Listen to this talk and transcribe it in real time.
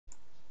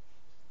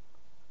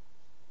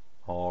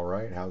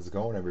right, how's it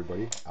going,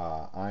 everybody?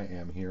 I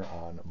am here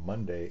on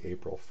Monday,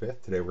 April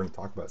 5th. Today we're going to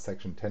talk about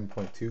section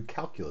 10.2,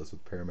 calculus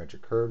with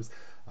parametric curves.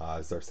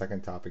 This is our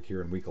second topic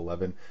here in week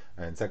 11.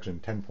 And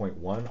section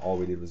 10.1, all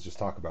we did was just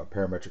talk about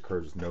parametric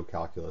curves, no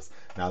calculus.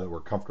 Now that we're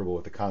comfortable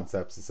with the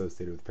concepts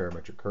associated with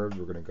parametric curves,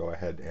 we're going to go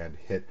ahead and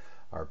hit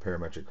our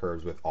parametric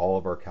curves with all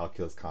of our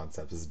calculus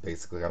concepts. This is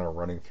basically kind of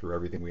running through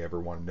everything we ever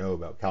want to know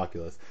about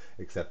calculus,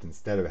 except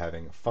instead of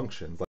having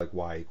functions like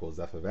y equals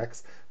f of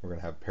x, we're going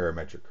to have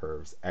parametric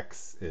curves.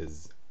 X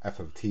is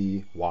f of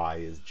t, y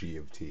is g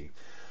of t.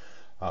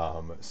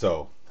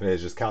 So today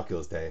is just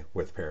calculus day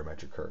with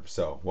parametric curves.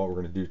 So what we're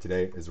going to do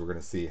today is we're going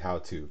to see how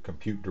to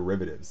compute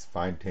derivatives,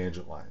 find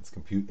tangent lines,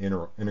 compute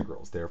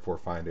integrals, therefore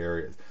find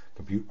areas,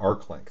 compute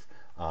arc length,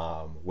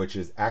 which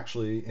is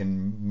actually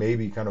in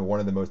maybe kind of one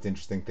of the most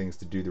interesting things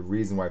to do. The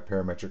reason why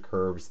parametric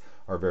curves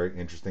are very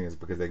interesting is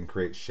because they can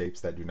create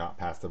shapes that do not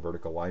pass the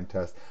vertical line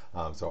test.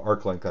 So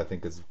arc length, I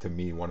think, is to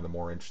me one of the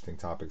more interesting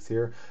topics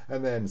here.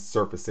 And then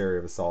surface area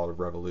of a solid of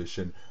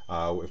revolution.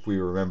 If we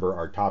remember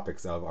our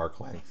topics of arc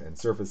length and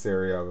surface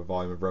area of a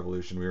volume of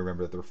revolution, we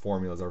remember that their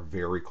formulas are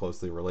very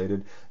closely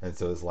related. And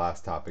so this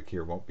last topic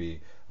here won't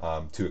be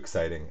too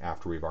exciting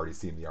after we've already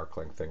seen the arc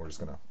length thing. We're just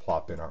going to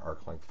plop in our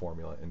arc length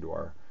formula into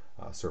our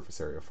surface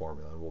area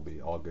formula, and we'll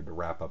be all good to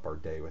wrap up our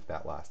day with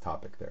that last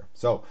topic there.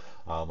 So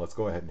let's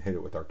go ahead and hit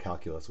it with our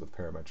calculus with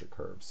parametric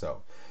curves.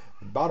 So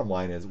the bottom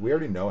line is we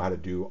already know how to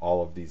do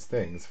all of these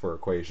things for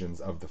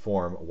equations of the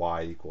form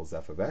y equals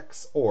f of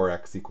x or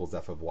x equals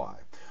f of y.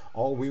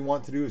 All we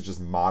want to do is just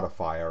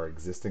modify our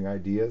existing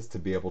ideas to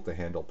be able to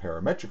handle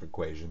parametric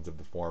equations of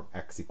the form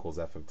x equals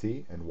f of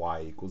t and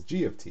y equals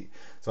g of t.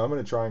 So I'm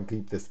going to try and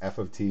keep this f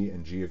of t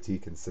and g of t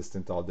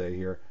consistent all day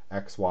here.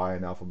 X, y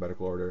in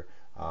alphabetical order,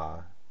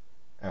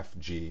 F,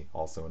 G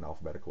also in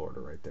alphabetical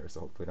order right there.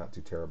 So hopefully not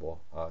too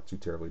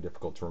terribly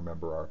difficult to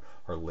remember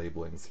our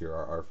labelings here,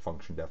 our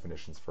function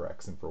definitions for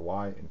X and for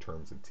Y in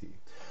terms of T.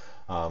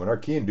 And our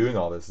key in doing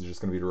all this is just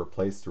going to be to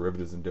replace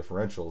derivatives and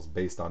differentials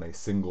based on a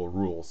single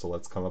rule. So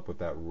let's come up with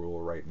that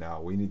rule right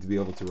now. We need to be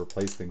able to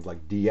replace things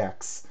like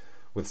dx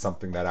with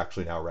something that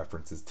actually now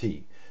references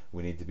t.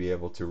 We need to be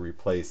able to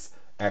replace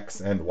x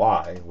and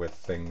y with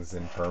things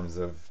in terms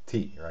of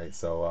t, right?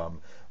 So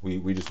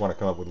we just want to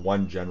come up with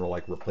one general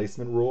like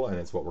replacement rule, and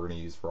it's what we're going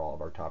to use for all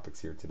of our topics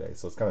here today.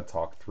 So let's kind of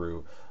talk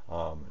through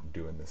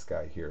doing this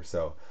guy here.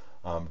 So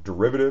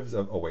derivatives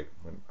of, oh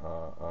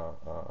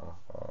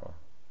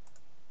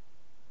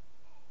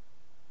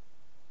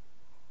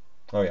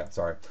yeah,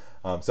 sorry.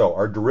 So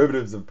our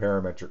derivatives of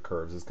parametric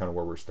curves is kind of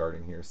where we're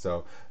starting here.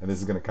 So, and this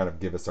is going to kind of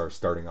give us our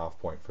starting off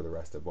point for the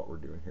rest of what we're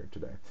doing here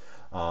today.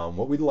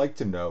 What we'd like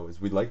to know is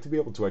we'd like to be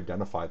able to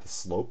identify the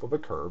slope of a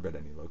curve at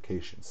any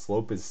location.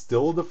 Slope is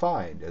still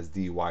defined as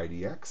dy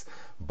dx,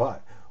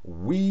 but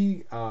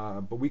we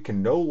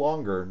can no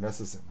longer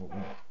necessarily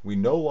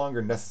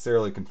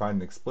can find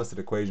an explicit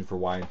equation for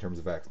y in terms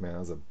of x. Man, that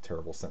was a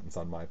terrible sentence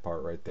on my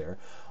part right there.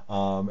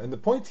 And the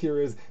point here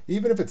is,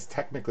 even if it's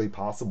technically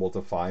possible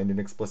to find an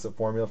explicit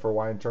formula for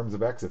y in terms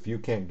of x, if you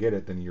can't get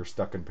it, then you're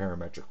stuck in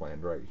parametric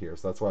land right here.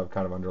 So that's why I've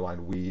kind of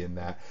underlined we in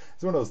that.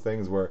 It's one of those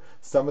things where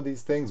some of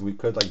these things we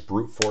could like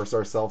brute force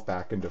ourselves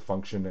back into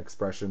function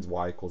expressions,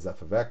 y equals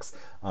f of x.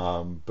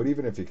 But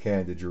even if you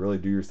can, did you really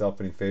do yourself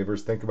any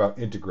favors? Think about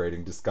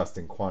integrating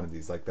disgusting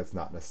quantities. Like, that's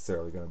not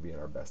necessarily going to be in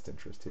our best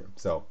interest here.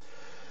 So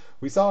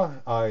we saw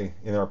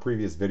in our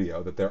previous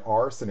video that there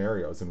are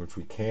scenarios in which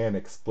we can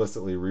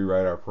explicitly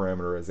rewrite our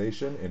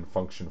parameterization in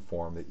function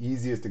form. The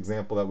easiest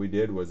example that we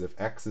did was if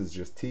x is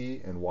just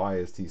t and y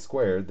is t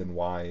squared, then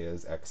y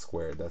is x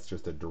squared. That's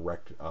just a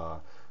direct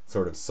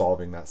sort of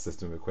solving that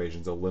system of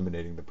equations,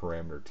 eliminating the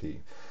parameter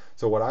t.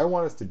 So what I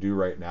want us to do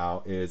right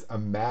now is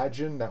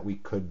imagine that we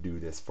could do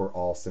this for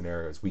all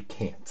scenarios. We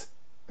can't.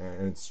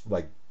 And it's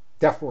like,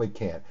 definitely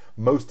can't.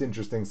 Most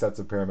interesting sets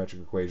of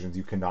parametric equations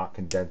you cannot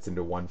condense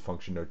into one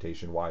function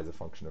notation, y is a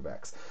function of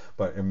x.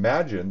 But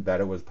imagine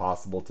that it was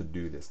possible to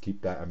do this.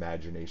 Keep that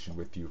imagination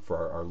with you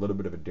for our little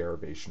bit of a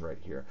derivation right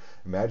here.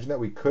 Imagine that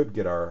we could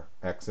get our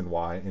x and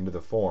y into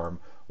the form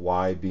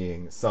y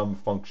being some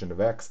function of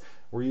x.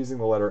 We're using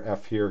the letter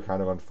f here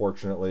kind of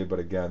unfortunately, but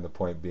again, the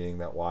point being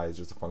that y is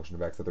just a function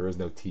of x, that there is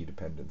no t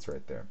dependence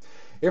right there.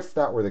 If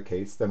that were the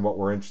case, then what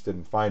we're interested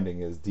in finding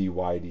is dy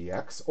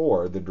dx,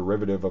 or the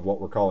derivative of what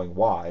we're calling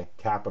y,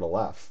 capital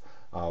F,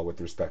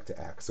 with respect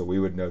to x. So we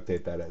would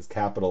notate that as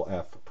capital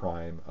F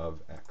prime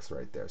of x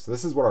right there. So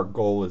this is what our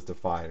goal is to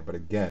find. But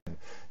again,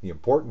 the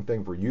important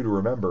thing for you to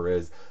remember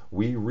is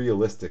we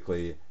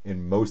realistically,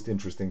 in most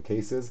interesting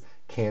cases,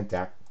 can't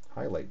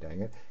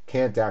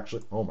actually,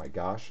 oh my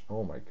gosh,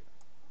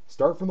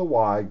 start from the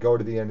y, go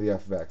to the end of the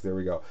f of x. There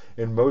we go.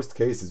 In most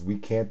cases, we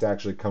can't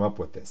actually come up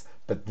with this,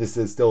 but this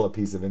is still a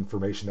piece of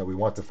information that we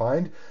want to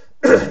find,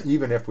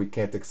 even if we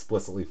can't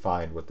explicitly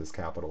find what this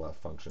capital F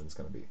function is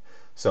going to be.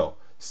 So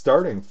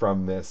starting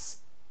from this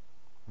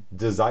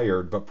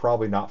desired but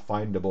probably not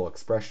findable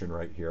expression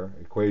right here,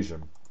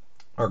 equation,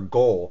 our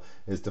goal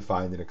is to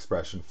find an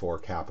expression for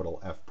capital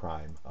F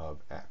prime of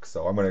x.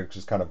 So I'm going to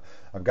just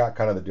I've got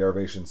kind of the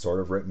derivation sort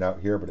of written out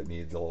here, but it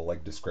needs a little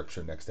like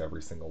description next to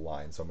every single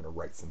line. So I'm going to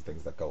write some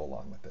things that go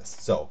along with this.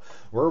 So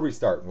where are we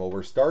starting? Well,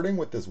 we're starting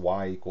with this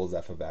y equals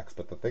f of x,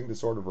 but the thing to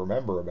sort of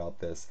remember about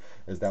this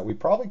is that we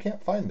probably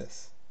can't find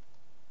this.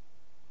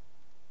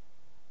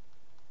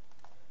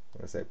 I'm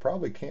going to say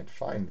probably can't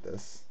find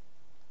this,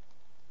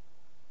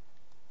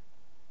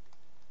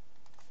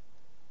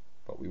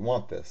 but we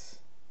want this.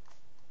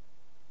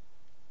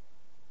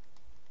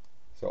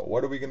 So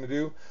what are we going to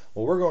do?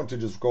 Well, we're going to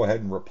just go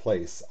ahead and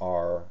replace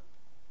our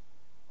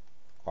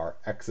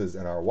x's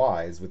and our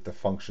y's with the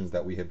functions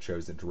that we have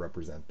chosen to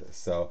represent this.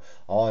 So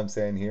all I'm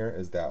saying here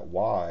is that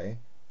y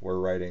we're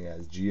writing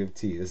as g of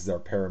t. This is our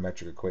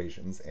parametric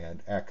equations,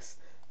 and x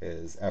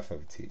is f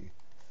of t,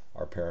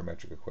 our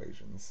parametric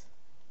equations.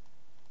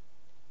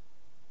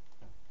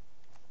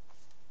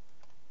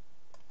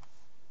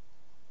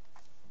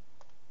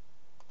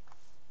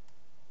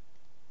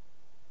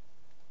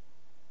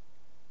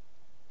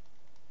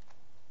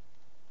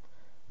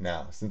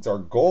 Now, since our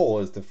goal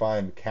is to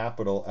find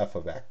capital F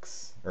of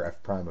x, or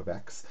f prime of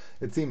x,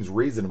 it seems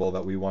reasonable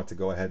that we want to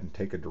go ahead and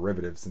take a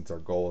derivative since our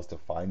goal is to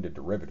find a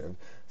derivative.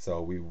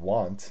 So we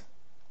want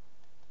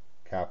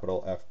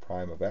capital F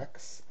prime of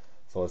x.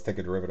 So let's take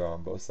a derivative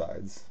on both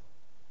sides.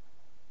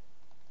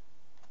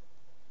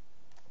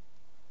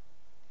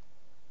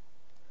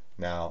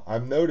 Now,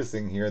 I'm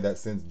noticing here that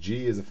since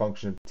g is a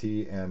function of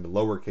t and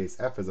lowercase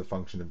f is a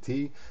function of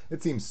t,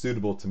 it seems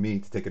suitable to me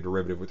to take a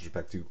derivative with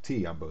respect to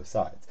t on both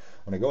sides.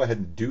 When I go ahead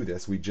and do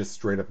this, we just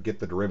straight up get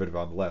the derivative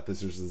on the left.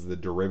 This is the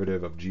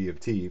derivative of g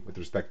of t with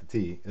respect to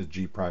t is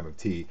g prime of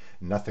t.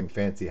 Nothing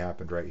fancy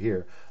happened right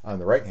here. On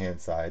the right-hand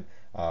side,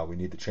 we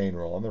need the chain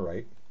rule on the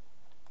right.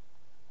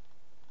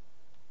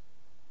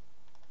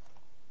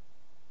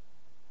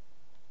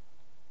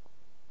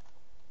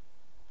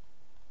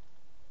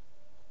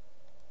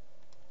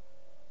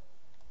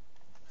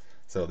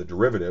 So the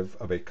derivative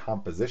of a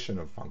composition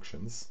of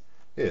functions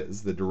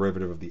is the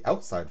derivative of the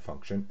outside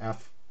function,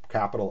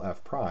 capital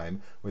F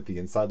prime, with the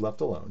inside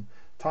left alone,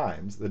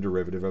 times the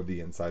derivative of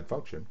the inside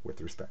function with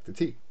respect to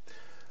t.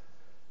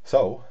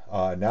 So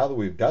now that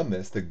we've done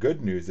this, the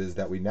good news is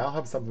that we now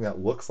have something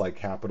that looks like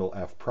capital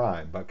F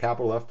prime. But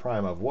capital F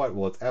prime of what?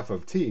 Well, it's f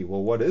of t.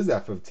 Well, what is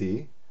f of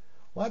t?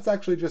 Well, that's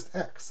actually just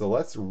x. So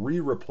let's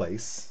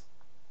replace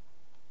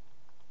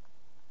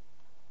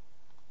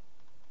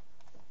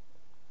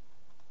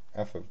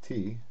f of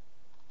t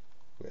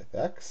with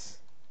x.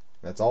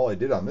 That's all I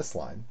did on this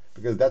line,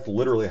 because that's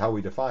literally how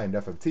we defined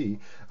f of t.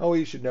 Oh,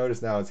 you should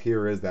notice now is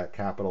here is that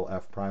capital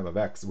F prime of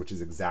x, which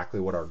is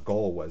exactly what our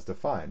goal was to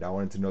find. I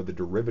wanted to know the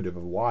derivative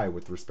of y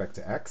with respect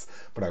to x,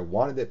 but I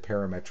wanted it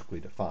parametrically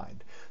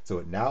defined. So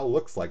it now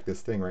looks like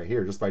this thing right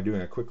here, just by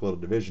doing a quick little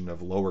division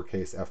of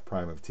lowercase f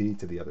prime of t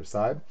to the other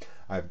side.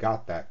 I've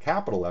got that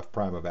capital F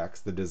prime of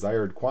x, the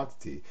desired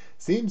quantity,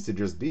 seems to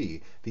just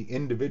be the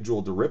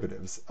individual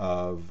derivatives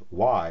of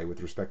y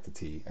with respect to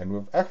t, and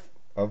with f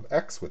of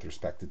x with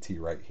respect to t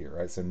right here,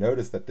 right? So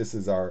notice that this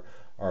is our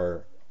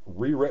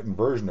rewritten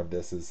version of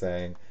this is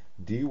saying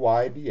dy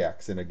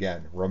dx, and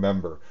again,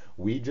 remember,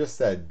 we just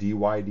said dy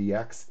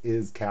dx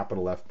is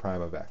capital F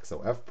prime of x.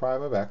 So f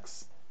prime of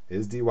x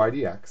is dy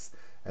dx,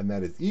 and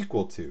that is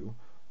equal to,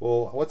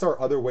 well, what's our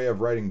other way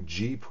of writing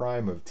g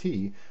prime of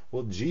t?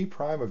 Well, g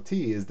prime of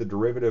t is the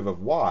derivative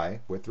of y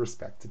with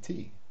respect to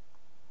t.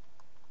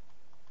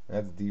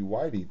 That's dy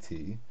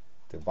dt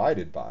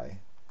divided by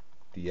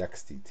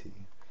dx dt.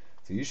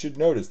 So you should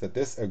notice that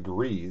this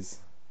agrees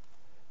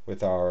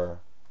with our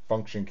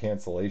function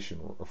cancellation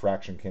or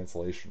fraction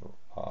cancellation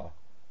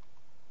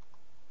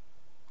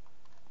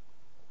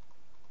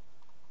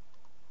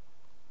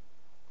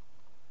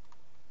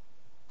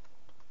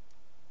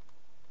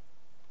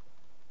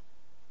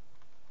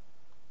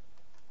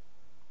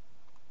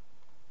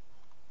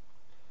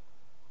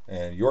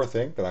and your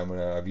thing that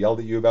I've yelled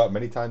at you about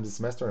many times this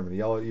semester, and I'm going to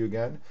yell at you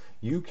again,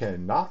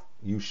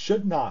 you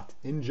should not,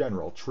 in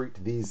general,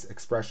 treat these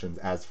expressions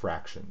as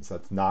fractions.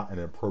 That's not an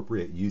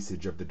appropriate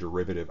usage of the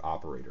derivative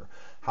operator.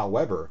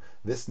 However,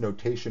 this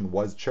notation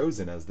was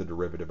chosen as the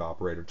derivative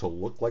operator to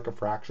look like a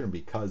fraction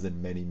because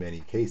in many,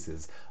 many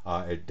cases,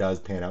 it does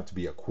pan out to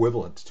be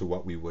equivalent to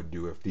what we would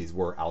do if these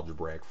were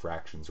algebraic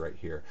fractions right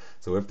here.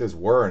 So if this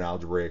were an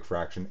algebraic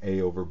fraction,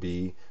 a over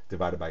b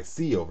divided by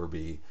c over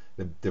b,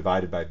 the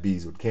divided by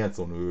b's would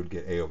cancel and we would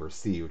get a over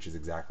c, which is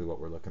exactly what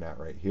we're looking at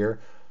right here.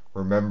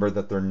 Remember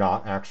that they're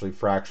not actually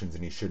fractions,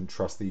 and you shouldn't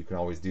trust that you can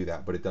always do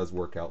that, but it does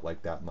work out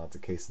like that in lots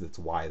of cases. That's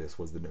why this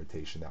was the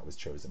notation that was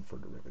chosen for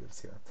derivatives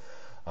here.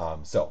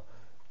 So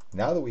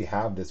now that we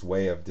have this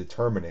way of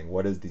determining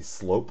what is the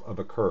slope of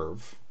a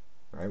curve,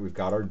 right? We've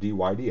got our dy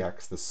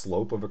dx, the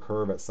slope of a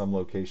curve at some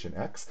location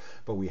x,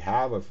 but we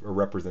have a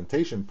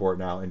representation for it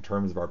now in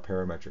terms of our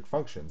parametric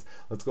functions.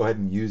 Let's go ahead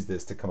and use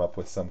this to come up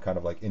with some kind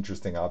of like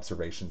interesting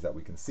observations that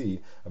we can see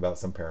about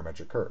some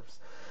parametric curves.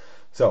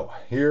 So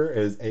here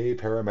is a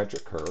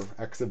parametric curve.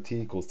 X of t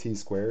equals t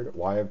squared,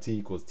 y of t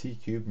equals t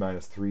cubed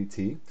minus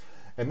 3t.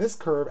 And this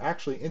curve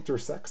actually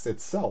intersects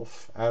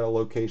itself at a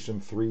location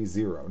 3,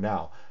 0.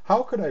 Now,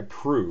 how could I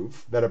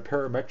prove that a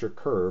parametric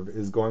curve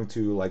is going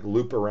to like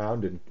loop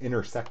around and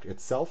intersect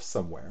itself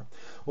somewhere?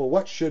 Well,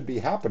 what should be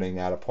happening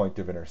at a point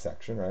of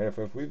intersection, right?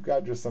 If we've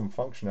got just some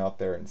function out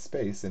there in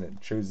space and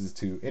it chooses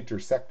to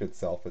intersect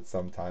itself at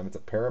some time, it's a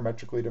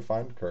parametrically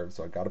defined curve,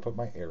 so I got to put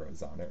my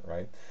arrows on it,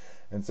 right?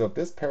 And so if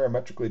this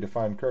parametrically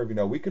defined curve,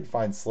 we could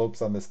find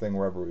slopes on this thing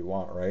wherever we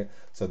want, right?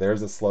 So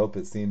there's a slope,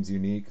 it seems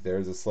unique.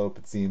 There's a slope,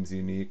 it seems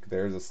unique.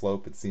 There's a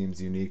slope, it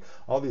seems unique.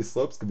 All these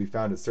slopes can be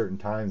found at certain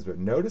times, but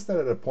notice that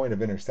at a point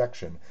of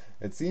intersection,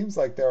 it seems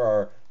like there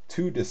are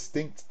two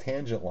distinct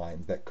tangent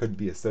lines that could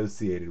be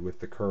associated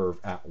with the curve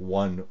at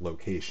one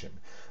location.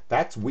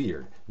 That's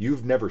weird.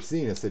 You've never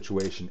seen a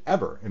situation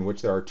ever in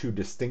which there are two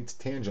distinct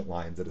tangent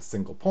lines at a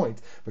single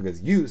point,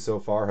 because you so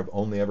far have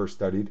only ever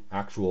studied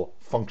actual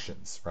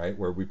functions, right,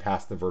 where we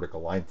pass the vertical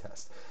line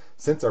test.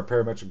 Since our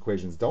parametric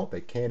equations don't,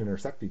 they can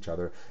intersect each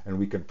other, and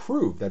we can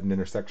prove that an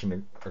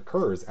intersection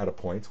occurs at a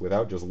point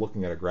without just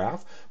looking at a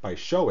graph by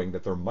showing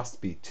that there must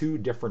be two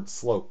different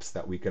slopes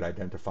that we could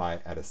identify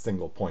at a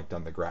single point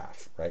on the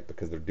graph, right?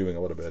 Because they're doing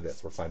a little bit of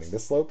this. We're finding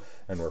this slope,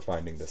 and we're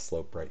finding this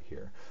slope right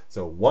here.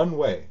 So one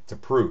way to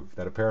prove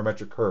that a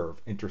parametric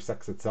curve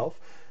intersects itself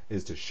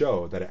is to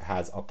show that it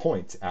has a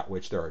point at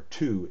which there are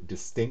two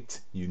distinct,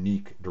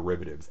 unique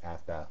derivatives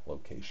at that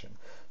location.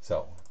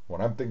 So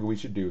what I'm thinking we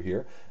should do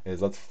here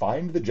is let's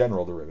find the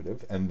general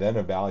derivative and then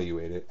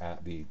evaluate it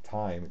at the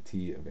time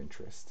t of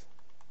interest.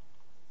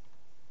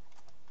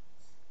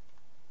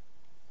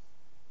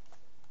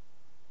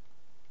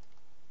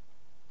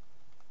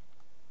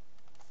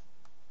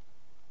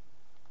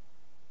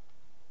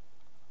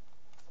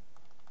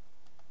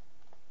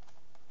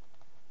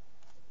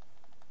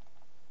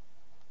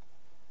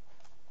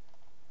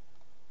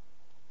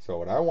 So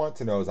what I want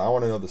to know is I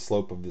want to know the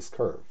slope of this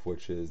curve,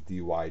 which is dy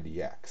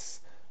dx.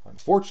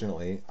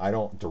 Unfortunately, I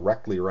don't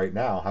directly right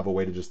now have a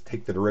way to just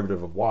take the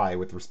derivative of y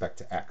with respect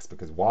to x,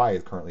 because y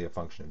is currently a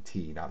function of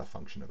t, not a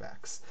function of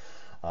x.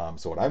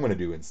 So what I'm going to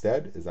do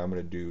instead is I'm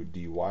going to do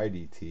dy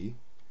dt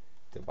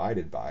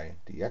divided by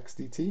dx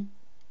dt.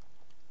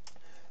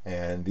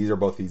 And these are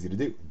both easy to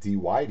do. Dy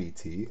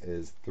dt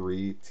is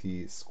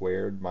 3t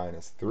squared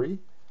minus 3.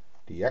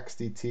 Dx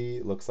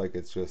dt looks like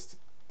it's just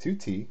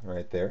 2t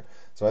right there.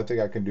 So I think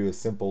I can do a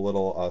simple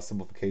little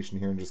simplification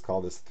here and just call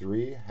this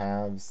 3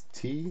 halves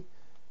t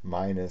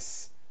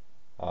minus,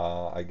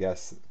 I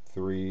guess,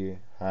 3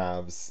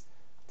 halves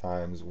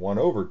times 1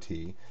 over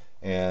t.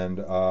 And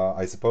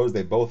I suppose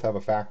they both have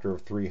a factor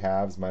of 3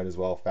 halves. Might as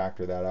well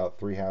factor that out.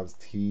 3 halves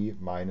t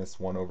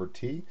minus 1 over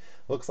t.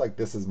 Looks like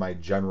this is my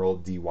general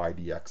dy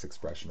dx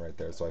expression right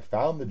there. So I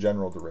found the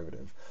general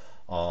derivative.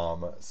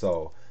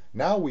 So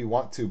now we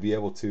want to be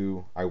able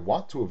to, I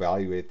want to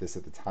evaluate this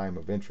at the time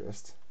of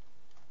interest.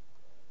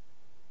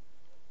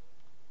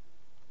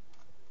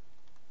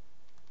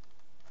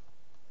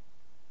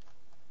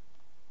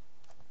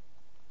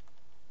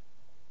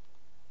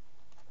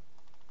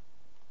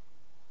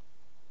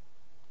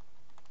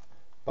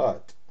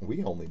 But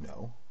we only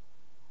know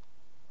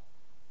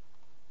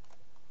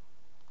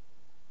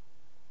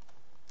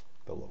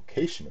the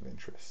location of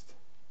interest.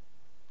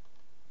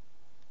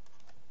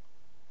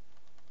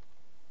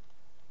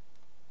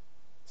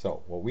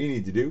 So what we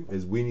need to do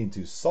is we need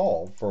to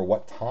solve for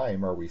what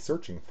time are we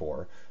searching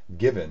for,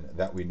 given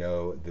that we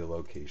know the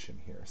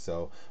location here.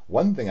 So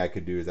one thing I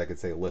could do is I could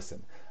say,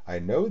 listen, I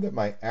know that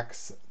my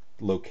x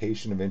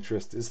location of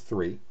interest is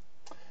 3,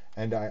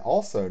 and I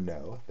also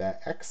know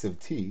that x of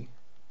t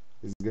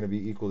is going to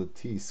be equal to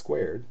t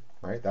squared,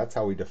 right? That's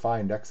how we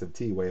defined x of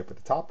t way up at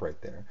the top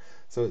right there.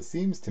 So it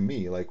seems to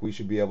me like we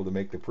should be able to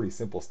make the pretty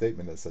simple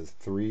statement that says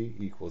 3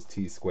 equals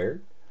t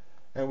squared.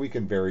 And we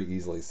can very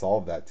easily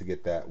solve that to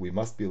get that. We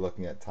must be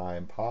looking at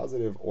time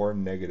positive or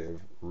negative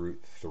root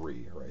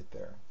 3 right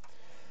there.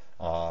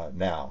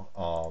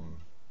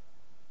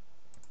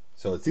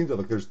 So it seems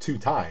like there's two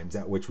times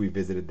at which we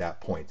visited that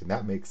point, and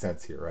that makes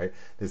sense here, right?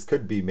 This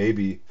could be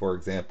maybe, for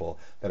example,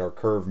 that our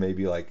curve may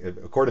be like,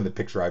 according to the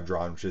picture I've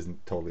drawn, which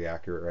isn't totally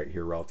accurate right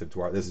here relative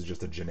to this is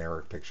just a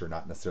generic picture,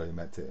 not necessarily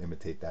meant to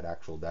imitate that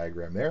actual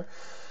diagram there.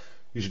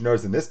 You should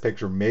notice in this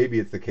picture, maybe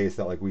it's the case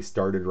that like we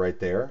started right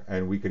there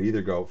and we could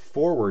either go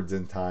forwards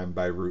in time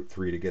by root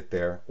 3 to get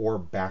there or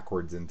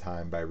backwards in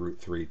time by root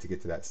 3 to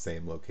get to that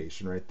same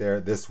location right there.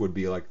 This would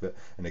be like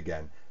and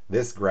again,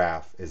 this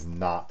graph is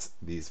not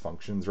these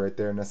functions right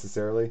there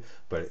necessarily,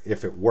 but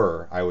if it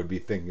were, I would be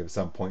thinking of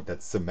some point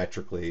that's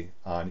symmetrically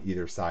on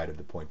either side of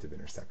the point of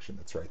intersection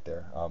that's right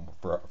there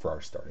for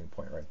our starting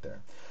point right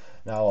there.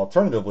 Now,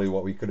 alternatively,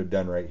 what we could have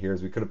done right here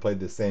is we could have played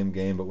the same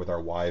game, but with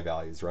our y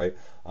values, right?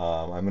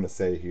 I'm going to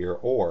say here,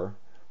 or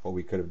what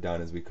we could have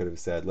done is we could have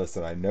said,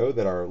 listen, I know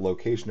that our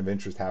location of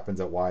interest happens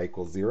at y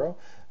equals 0,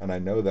 and I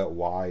know that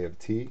y of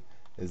t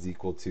is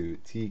equal to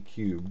t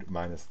cubed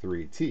minus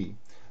 3t.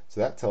 So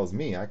that tells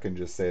me I can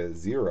just say that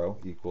 0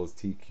 equals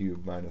t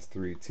cubed minus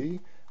 3t,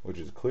 which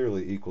is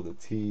clearly equal to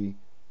t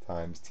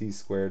times t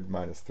squared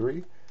minus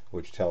 3,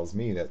 which tells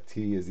me that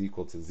t is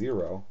equal to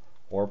 0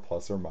 or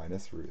plus or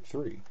minus root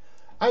 3.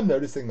 I'm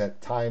noticing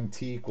that time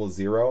t equals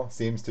 0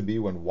 seems to be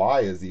when y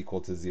is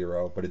equal to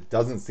 0, but it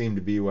doesn't seem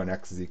to be when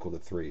x is equal to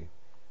 3.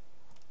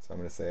 So I'm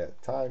going to say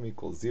at time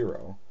equals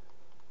 0,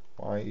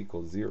 y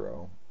equals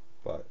 0,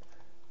 but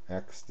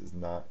x does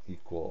not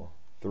equal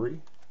 3.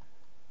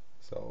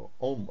 So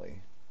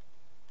only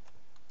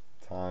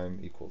time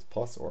equals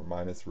plus or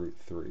minus root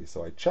 3.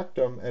 So I checked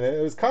them, and it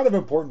was kind of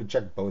important to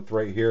check both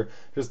right here,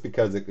 just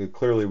because it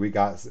clearly we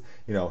got,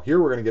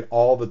 here we're going to get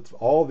all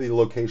the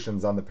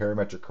locations on the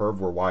parametric curve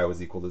where y was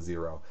equal to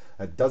 0.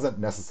 That doesn't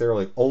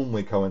necessarily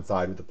only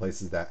coincide with the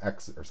places that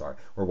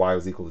where y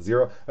was equal to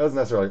 0. That doesn't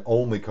necessarily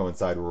only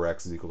coincide where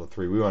x is equal to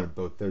 3. We wanted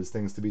both those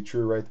things to be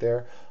true right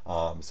there.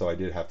 So I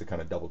did have to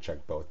kind of double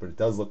check both, but it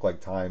does look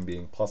like time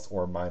being plus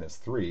or minus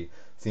 3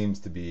 seems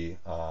to be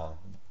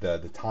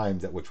the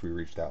times at which we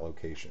reach that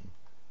location.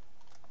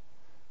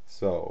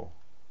 So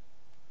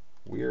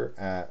we're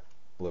at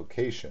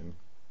location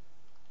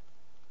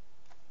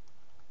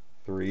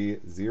 3,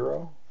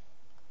 0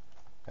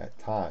 at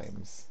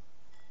times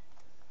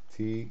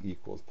t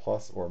equals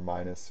plus or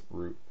minus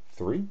root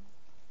 3.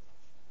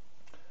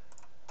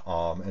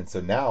 And so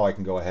now I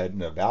can go ahead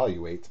and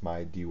evaluate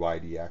my dy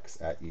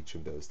dx at each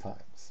of those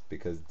times,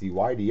 because dy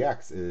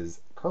dx is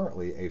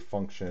currently a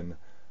function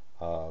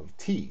of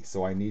t,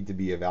 so I need to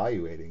be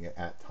evaluating it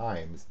at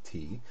times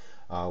t.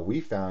 We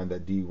found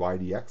that dy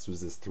dx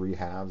was this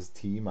 3/2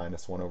 t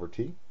minus 1 over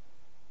t.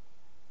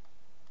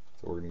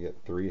 So we're going to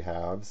get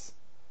 3/2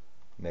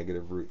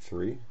 negative root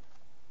 3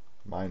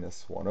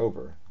 minus 1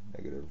 over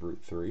negative root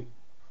 3.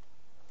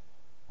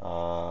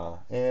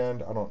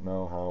 And I don't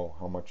know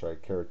how much I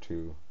care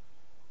to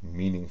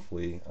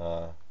meaningfully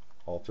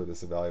alter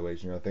this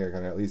evaluation. I think I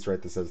can at least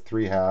write this as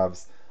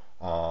 3/2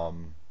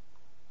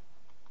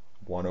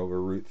 1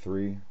 over root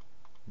 3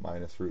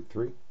 minus root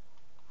 3.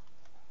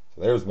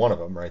 So there's one of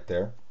them right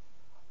there.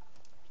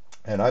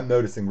 And I'm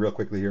noticing real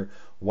quickly here,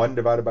 1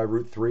 divided by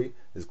root 3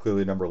 is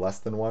clearly a number less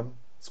than 1.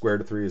 Square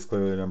root of 3 is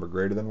clearly a number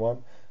greater than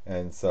 1.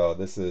 And so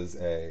this is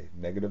a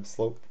negative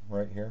slope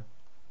right here.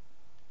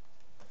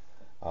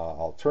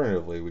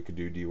 Alternatively, we could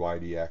do dy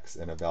dx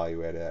and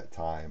evaluate it at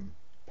time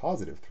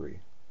positive 3.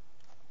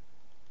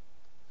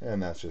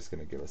 And that's just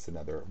going to give us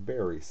another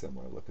very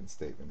similar looking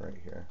statement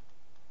right here.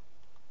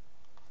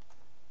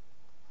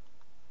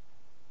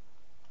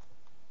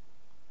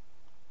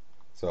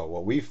 So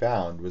what we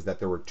found was that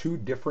there were 2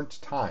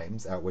 different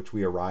times at which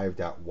we arrived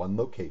at one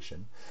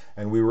location,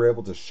 and we were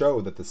able to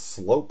show that the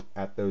slope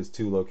at those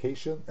 2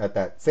 locations, at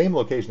that same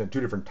location at 2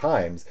 different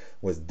times,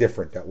 was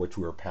different at which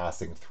we were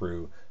passing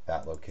through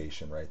that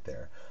location right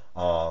there.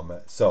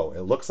 So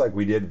it looks like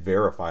we did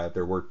verify that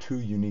there were 2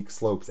 unique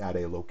slopes at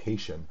a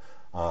location,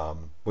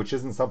 which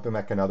isn't something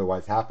that can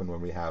otherwise happen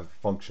when we have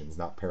functions,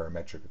 not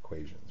parametric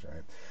equations,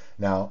 right?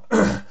 Now,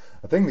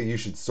 a thing that you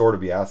should sort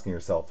of be asking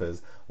yourself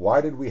is,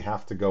 why did we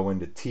have to go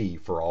into t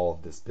for all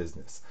of this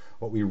business?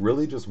 What we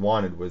really just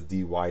wanted was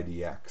dy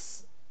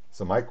dx.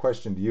 So my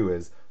question to you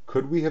is,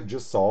 could we have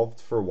just solved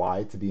for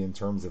y to be in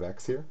terms of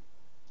x here?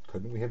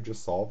 Couldn't we have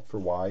just solved for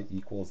y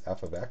equals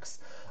f of x?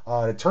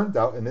 And it turned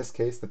out in this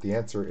case that the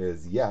answer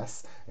is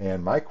yes.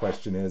 And my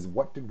question is,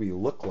 what did we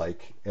look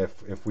like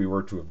if we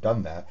were to have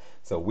done that?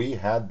 So we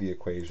had the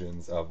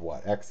equations of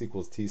what? X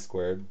equals t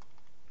squared,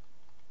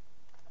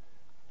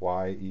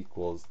 y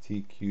equals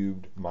t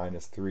cubed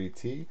minus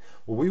 3t.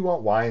 Well, we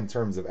want y in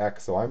terms of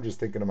x, so I'm just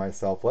thinking to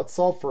myself, let's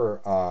solve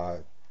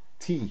for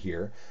t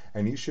here,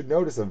 and you should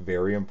notice a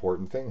very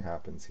important thing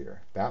happens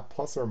here. That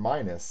plus or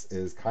minus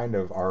is kind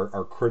of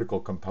our critical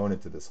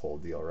component to this whole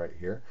deal right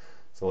here.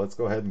 So let's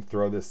go ahead and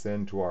throw this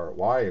into our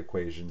y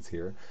equations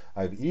here.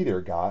 I've either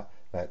got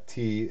that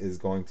t is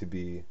going to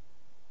be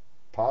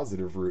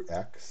positive root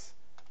x,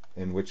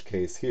 in which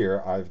case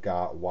here I've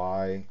got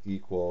y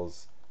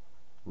equals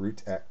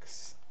root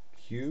x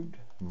cubed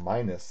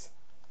minus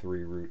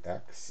 3 root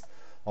x.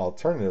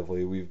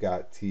 Alternatively, we've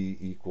got t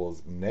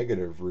equals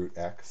negative root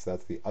x.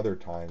 That's the other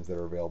times that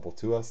are available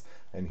to us.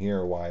 And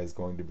here y is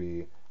going to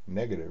be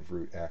negative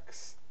root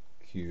x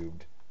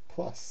cubed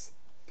plus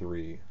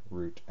 3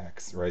 root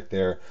x right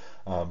there.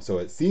 So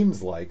it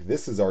seems like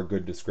this is our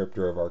good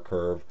descriptor of our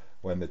curve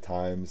when the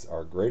times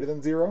are greater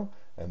than 0,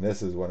 and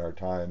this is when our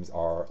times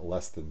are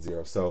less than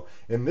 0. So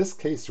in this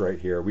case right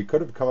here, we could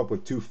have come up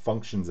with 2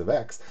 functions of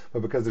x,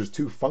 but because there's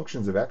 2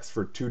 functions of x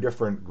for 2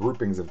 different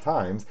groupings of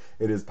times,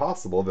 it is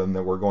possible then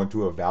that we're going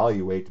to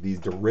evaluate these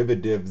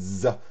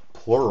derivatives,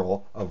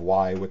 plural, of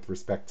y with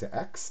respect to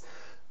x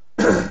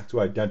to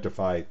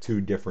identify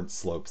 2 different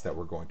slopes that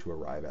we're going to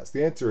arrive at. So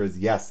the answer is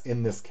yes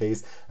in this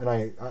case,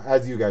 and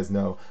as you guys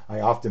know,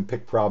 I often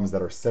pick problems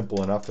that are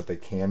simple enough that they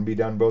can be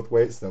done both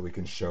ways so that we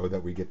can show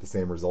that we get the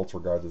same results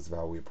regardless of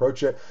how we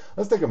approach it.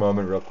 Let's take a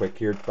moment real quick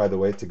here, by the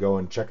way, to go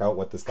and check out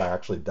what this guy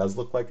actually does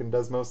look like in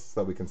Desmos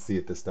so that we can see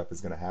if this stuff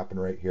is going to happen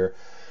right here.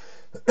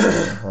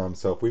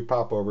 So if we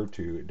pop over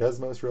to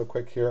Desmos real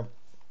quick here,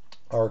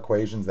 our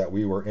equations that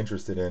we were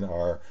interested in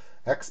are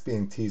x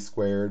being t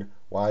squared,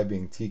 y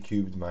being t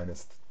cubed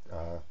minus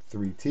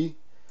 3t.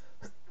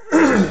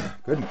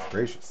 Goodness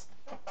gracious.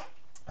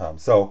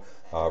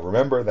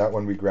 Remember that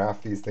when we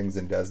graph these things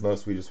in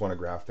Desmos, we just want to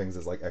graph things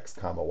as like x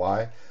comma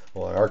y.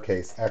 Well, in our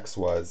case, x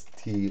was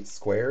t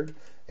squared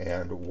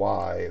and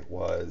y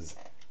was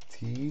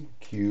t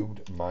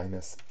cubed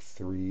minus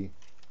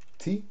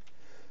 3t.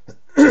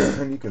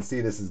 And you can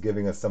see this is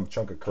giving us some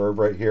chunk of curve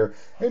right here.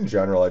 In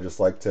general, I just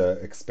like to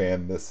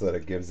expand this so that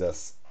it gives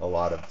us a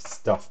lot of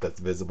stuff that's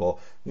visible.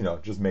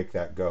 Just make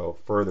that go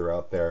further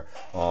out there.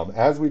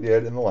 As we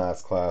did in the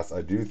last class,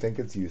 I do think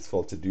it's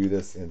useful to do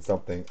this in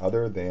something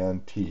other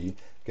than t,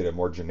 get a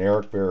more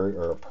generic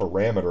or a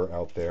parameter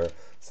out there,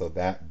 so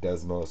that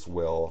Desmos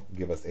will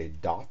give us a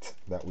dot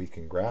that we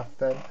can graph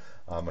then.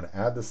 I'm going to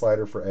add the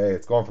slider for A.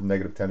 It's going from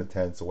 -10 to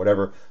 10, so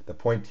whatever. The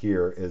point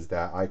here is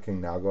that I can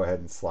now go ahead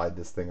and slide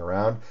this thing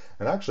around.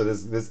 And actually,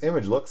 this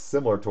image looks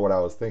similar to what I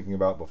was thinking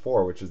about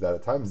before, which is that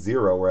at time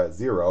 0, we're at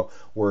 0.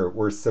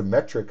 We're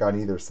symmetric on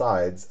either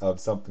sides of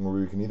something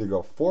where we can either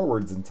go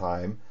forwards in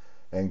time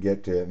and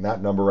get to, and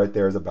that number right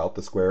there is about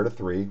the square root of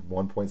 3.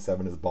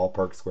 1.7 is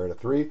ballpark square root of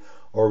 3.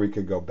 Or we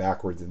could go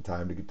backwards in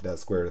time to get to that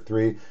square root of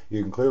 3.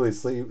 You can clearly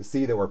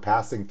see that we're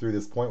passing through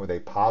this point with a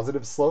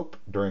positive slope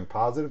during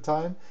positive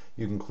time.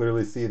 You can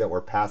clearly see that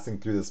we're passing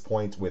through this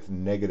point with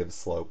negative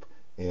slope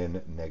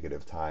in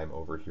negative time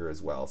over here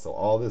as well. So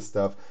all this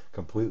stuff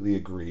completely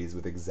agrees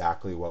with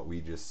exactly what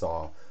we just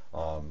saw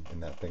in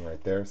that thing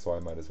right there. So I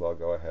might as well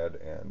go ahead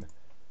and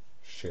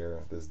share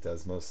this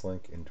Desmos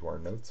link into our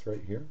notes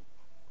right here.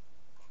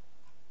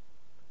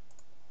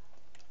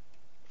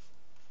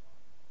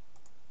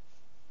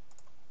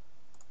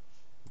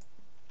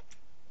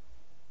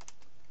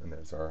 And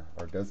there's our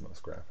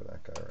Desmos graph of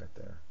that guy right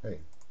there. Hey,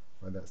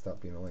 why'd that stop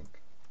being a link?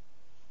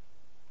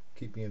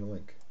 Keep being a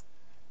link.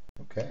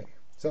 Okay,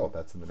 so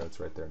that's in the notes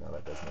right there. Now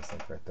that Desmos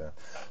link right there.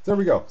 So there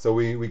we go. So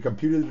we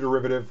computed the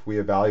derivative. We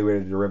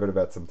evaluated the derivative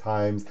at some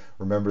times.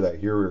 Remember that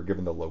here we were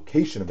given the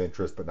location of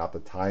interest, but not the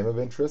time of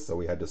interest. So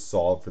we had to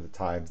solve for the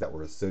times that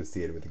were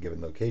associated with a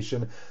given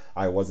location.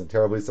 I wasn't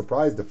terribly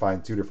surprised to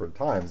find 2 different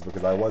times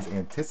because I was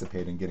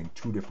anticipating getting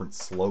 2 different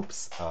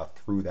slopes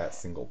through that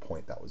single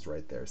point that was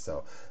right there.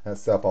 So that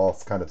stuff all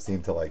kind of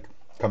seemed to like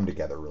come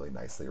together really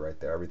nicely right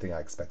there. Everything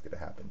I expected to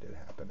happen did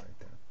happen right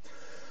there.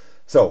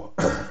 So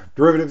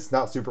derivatives,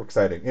 not super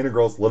exciting.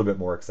 Integrals, a little bit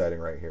more exciting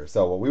right here.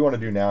 So what we want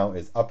to do now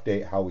is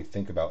update how we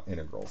think about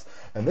integrals.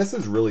 And this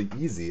is really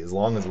easy as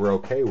long as we're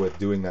okay with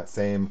doing that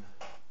same,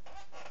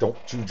 don't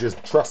you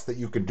just trust that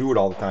you can do it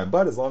all the time,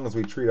 but as long as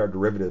we treat our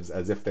derivatives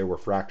as if they were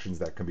fractions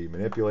that can be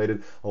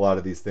manipulated. A lot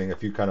of these things,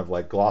 if you kind of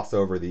like gloss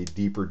over the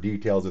deeper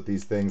details with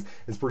these things,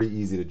 it's pretty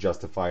easy to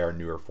justify our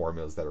newer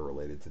formulas that are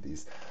related to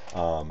these.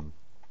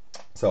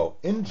 So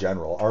in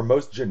general, our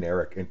most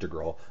generic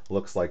integral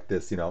looks like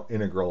this,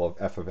 integral of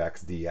f of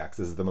x dx.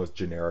 This is the most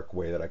generic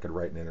way that I could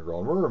write an integral.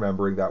 And we're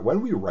remembering that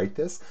when we write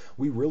this,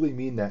 we really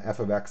mean that f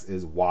of x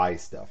is y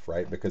stuff,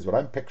 right? Because what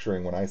I'm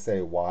picturing when I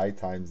say y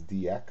times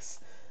dx,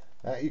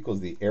 that equals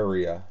the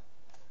area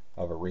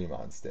of a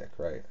Riemann stick,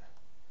 right?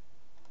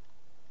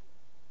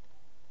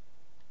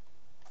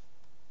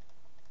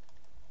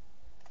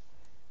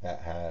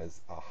 That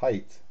has a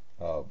height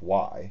of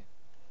y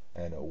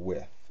and a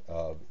width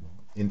of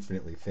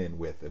infinitely thin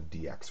width of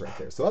dx right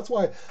there. So that's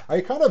why I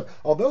kind of,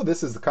 although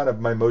this is kind of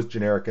my most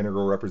generic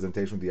integral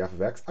representation with the f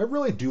of x, I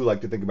really do like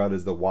to think about it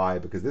as the y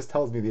because this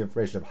tells me the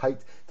information of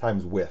height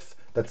times width.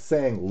 That's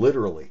saying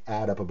literally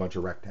add up a bunch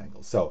of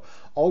rectangles. So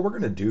all we're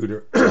going to do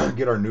to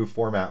get our new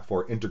format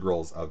for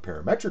integrals of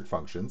parametric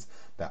functions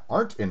that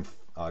aren't in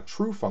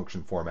true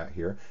function format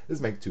here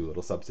is make 2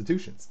 little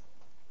substitutions.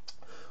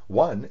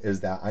 One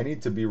is that I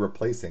need to be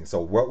replacing. So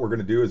what we're going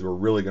to do is we're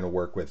really going to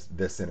work with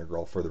this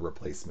integral for the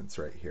replacements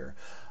right here.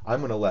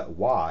 I'm going to let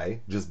y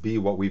just be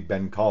what we've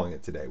been calling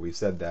it today. We've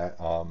said that,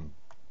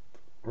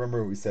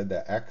 remember we said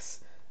that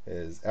x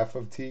is f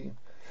of t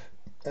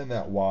and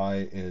that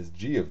y is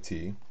g of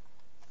t.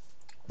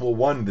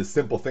 Well, the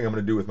simple thing I'm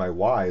going to do with my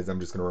y is I'm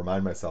just going to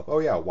remind myself, oh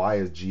yeah, y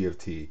is g of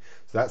t.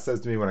 So that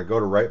says to me when I go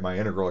to write my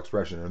integral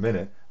expression in a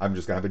minute, I'm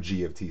just going to have a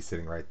g of t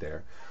sitting right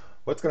there.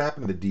 What's going to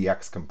happen to the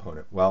dx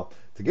component? Well,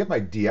 to get my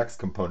dx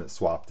component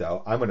swapped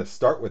out, I'm going to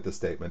start with the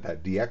statement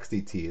that dx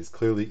dt is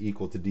clearly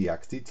equal to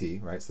dx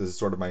dt, right? So this is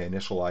sort of my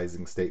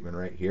initializing statement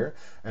right here.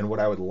 And what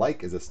I would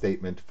like is a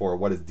statement for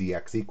what is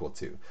dx equal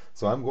to.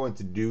 So I'm going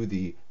to do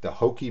the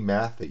hokey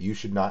math that you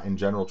should not in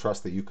general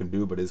trust that you can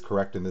do, but is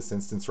correct in this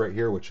instance right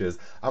here, which is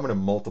I'm going to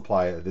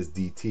multiply this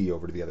dt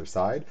over to the other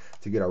side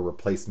to get our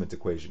replacement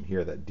equation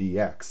here that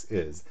dx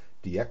is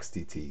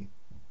dx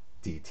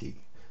dt.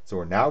 So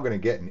we're now going to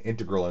get an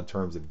integral in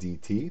terms of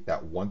dt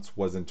that once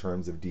was in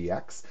terms of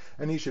dx.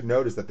 And you should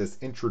notice that this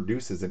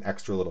introduces an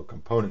extra little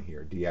component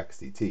here, dx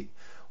dt.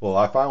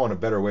 Well, if I want a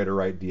better way to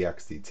write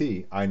dx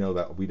dt, I know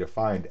that we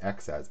defined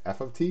x as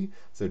f of t.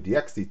 So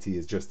dx dt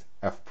is just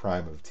f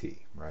prime of t,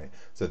 right?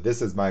 So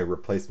this is my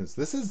replacement.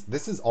 So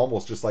this is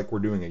almost just like we're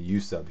doing a u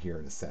sub here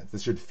in a sense.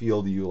 This should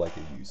feel to you like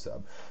a u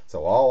sub.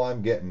 So all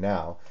I'm getting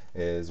now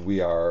is we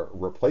are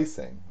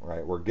replacing,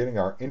 right? We're getting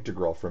our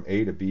integral from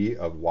a to b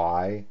of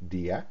y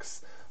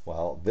dx.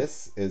 Well,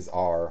 this is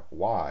our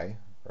y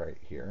right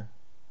here.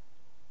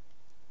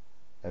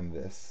 and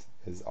this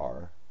is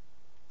our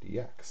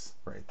dx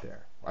right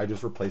there. I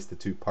just replaced the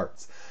two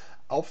parts.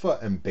 Alpha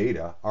and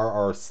beta are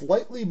our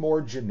slightly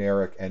more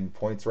generic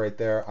endpoints right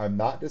there. I'm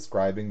not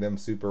describing them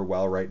super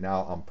well right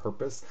now on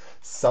purpose.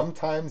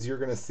 Sometimes you're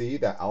going to see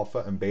that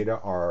alpha and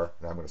beta are,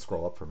 and I'm going to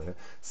scroll up for a minute.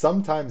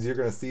 Sometimes you're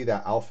going to see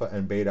that alpha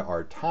and beta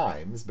are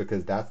times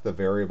because that's the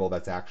variable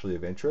that's actually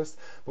of interest.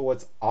 But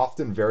what's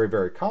often very,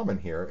 very common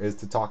here is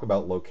to talk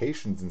about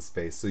locations in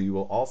space. So you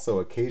will also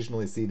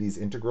occasionally see these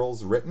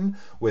integrals written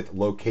with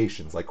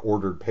locations, like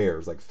ordered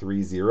pairs, like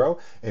 3, 0.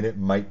 And it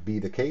might be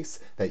the case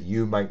that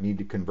you might need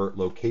to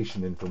convert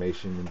location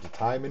information into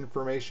time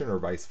information or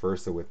vice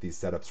versa with these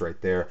setups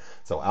right there.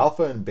 So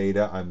alpha and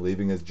beta I'm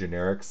leaving as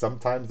generic.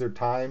 Sometimes they're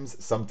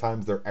times,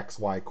 sometimes they're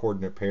XY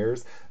coordinate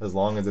pairs. As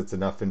long as it's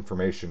enough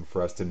information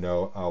for us to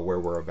know where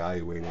we're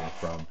evaluating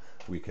from,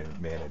 we can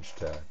manage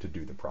to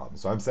do the problem.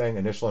 So I'm saying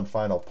initial and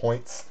final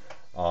points.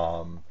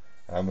 And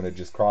I'm going to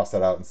just cross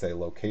that out and say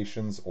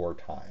locations or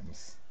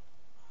times.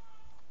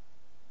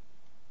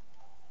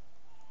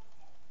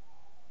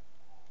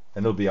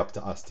 And it'll be up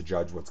to us to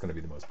judge what's going to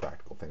be the most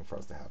practical thing for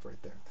us to have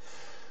right there.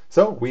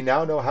 So we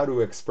now know how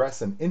to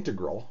express an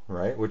integral,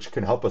 right, which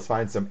can help us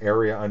find some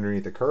area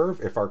underneath the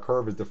curve if our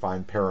curve is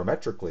defined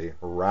parametrically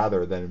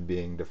rather than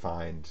being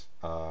defined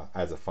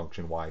as a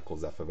function y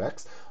equals f of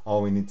x.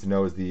 All we need to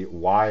know is the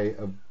y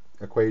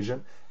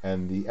equation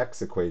and the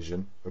x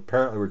equation.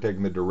 Apparently we're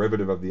taking the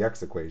derivative of the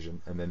x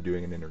equation and then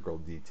doing an integral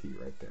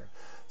dt right there.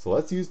 So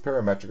let's use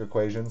parametric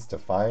equations to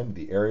find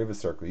the area of a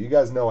circle. You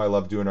guys know I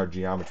love doing our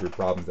geometry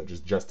problems that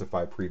just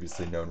justify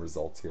previously known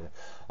results here.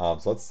 So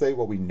let's say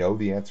what we know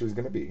the answer is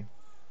going to be.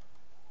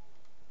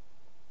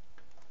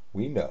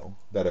 We know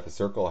that if a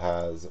circle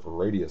has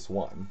radius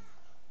 1,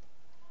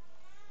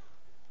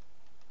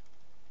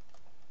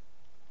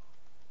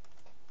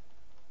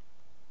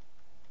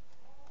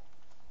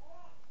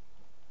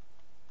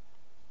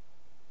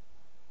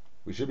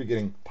 we should be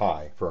getting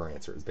pi for our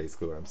answer is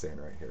basically what I'm saying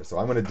right here. So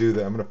I'm going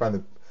to find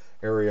the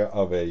area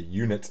of a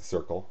unit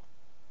circle.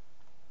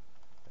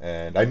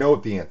 And I know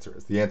what the answer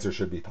is. The answer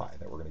should be pi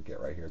that we're going to get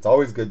right here. It's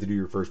always good to do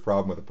your first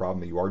problem with a problem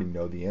that you already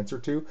know the answer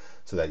to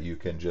so that you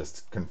can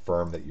just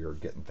confirm that you're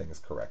getting things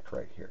correct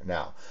right here.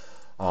 Now,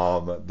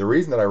 the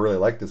reason that I really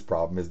like this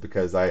problem is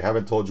because I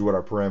haven't told you what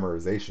our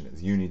parameterization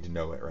is. You need to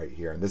know it right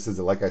here. And this is,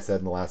 like I said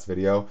in the last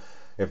video,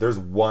 if there's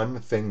one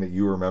thing that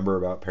you remember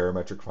about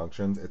parametric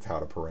functions, it's how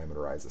to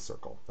parameterize a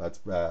circle. That's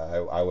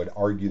I would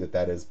argue that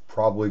that is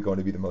probably going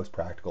to be the most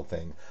practical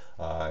thing.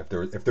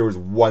 If there was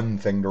one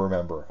thing to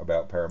remember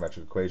about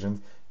parametric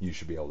equations, you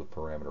should be able to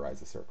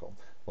parameterize a circle.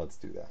 Let's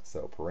do that.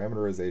 So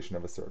parameterization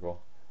of a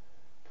circle.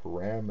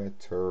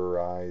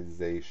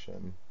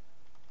 Parameterization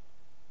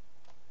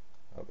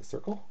of a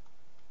circle.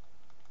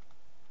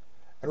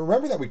 And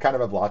remember that we kind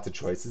of have lots of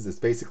choices. It's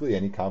basically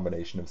any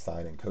combination of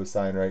sine and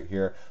cosine right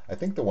here. I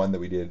think the one that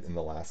we did in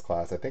the last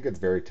class, I think it's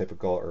very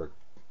typical, or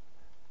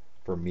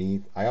for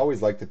me, I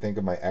always like to think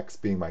of my x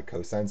being my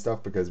cosine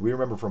stuff because we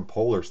remember from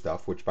polar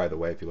stuff, which by the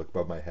way, if you look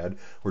above my head,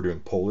 we're doing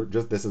polar,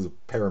 just this is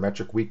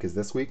parametric week is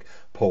this week,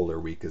 polar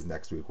week is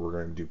next week. We're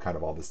going to do kind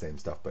of all the same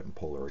stuff, but in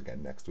polar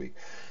again next week.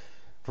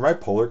 For my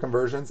polar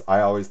conversions, I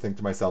always think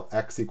to myself,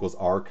 x equals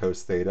r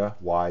cos theta,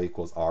 y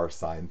equals r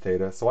sine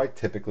theta. So I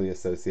typically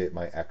associate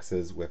my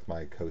x's with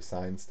my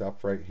cosine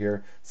stuff right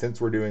here. Since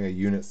we're doing a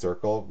unit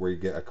circle where you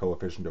get a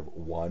coefficient of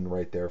 1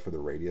 right there for the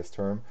radius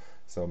term.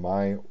 So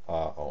my,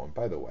 oh, and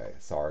by the way,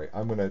 sorry,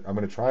 I'm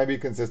gonna try and be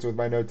consistent with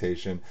my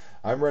notation.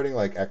 I'm writing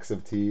like x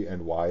of t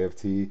and y of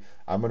t.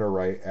 I'm gonna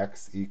write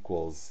x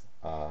equals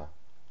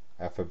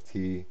f of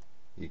t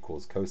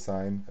equals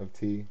cosine of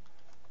t.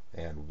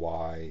 And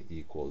y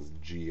equals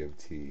g of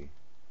t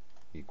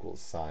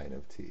equals sine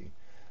of t.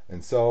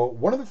 And so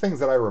one of the things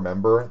that I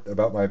remember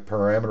about my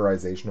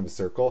parameterization of a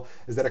circle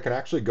is that it can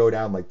actually go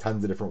down like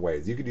tons of different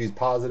ways. You could use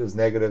positives,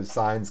 negatives,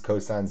 sines,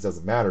 cosines,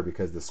 doesn't matter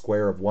because the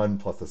square of one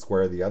plus the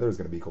square of the other is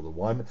going to be equal to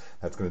 1.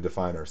 That's going to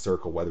define our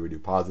circle. Whether we do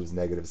positives,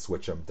 negatives,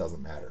 switch them,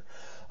 doesn't matter.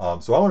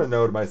 So I want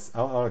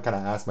to kind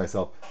of ask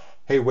myself,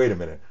 hey, wait a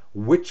minute.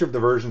 Which of the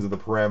versions of the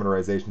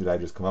parameterization did I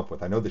just come up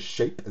with? I know the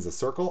shape is a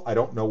circle. I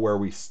don't know where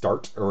we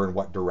start or in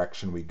what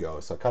direction we go.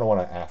 So I kind of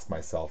want to ask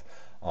myself,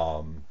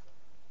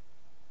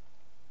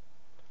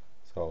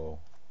 so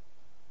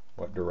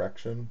what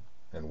direction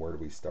and where do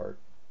we start?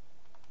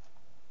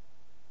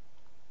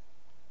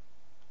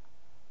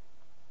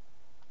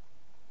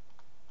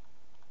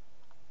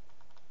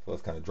 So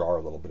let's kind of draw a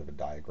little bit of a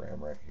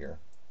diagram right here.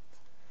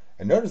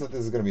 And notice that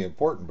this is going to be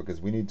important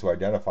because we need to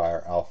identify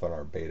our alpha and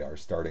our beta, our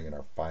starting and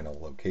our final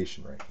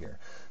location right here.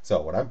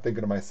 So what I'm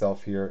thinking to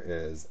myself here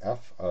is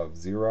f of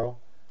 0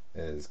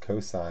 is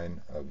cosine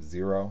of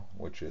 0,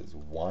 which is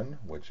 1,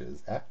 which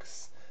is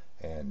x,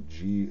 and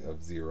g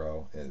of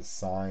 0 is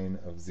sine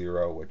of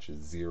 0, which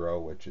is 0,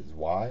 which is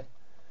y.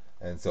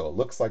 And so it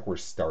looks like we're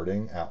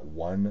starting at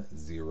 1,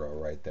 0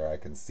 right there. I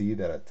can see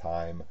that at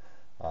time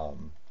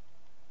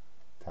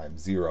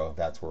times 0.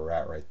 That's where we're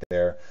at right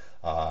there.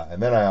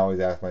 And then I always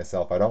ask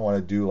myself, I don't want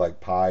to do like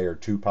pi or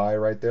 2 pi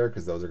right there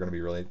because those are going to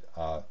be really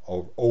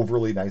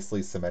overly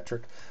nicely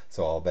symmetric.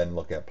 So I'll then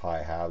look at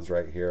pi halves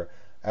right here.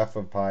 F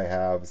of pi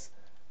halves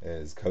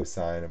is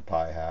cosine of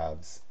pi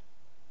halves,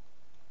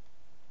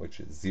 which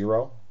is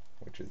 0,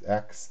 which is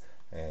x,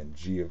 and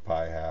g of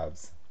pi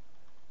halves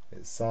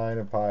is sine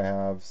of pi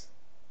halves,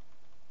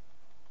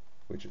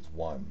 which is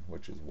 1,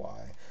 which is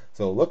y.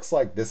 So it looks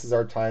like this is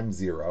our time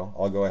 0.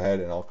 I'll go ahead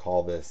and I'll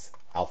call this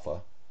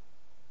alpha.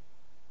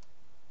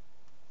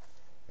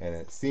 And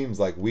it seems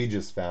like we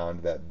just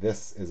found that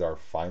this is our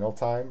final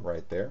time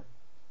right there.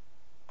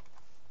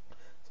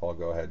 So I'll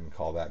go ahead and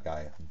call that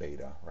guy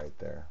beta right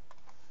there.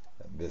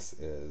 And this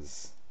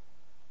is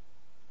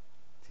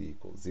t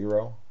equals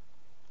 0.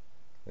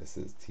 This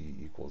is t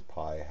equals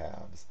pi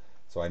halves.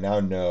 So I now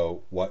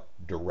know what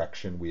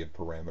direction we have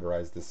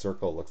parameterized this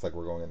circle. It looks like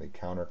we're going in the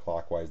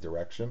counterclockwise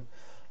direction.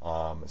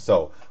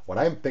 So what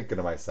I'm thinking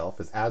to myself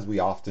is, as we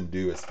often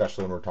do,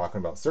 especially when we're talking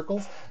about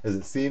circles, is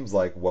it seems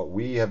like what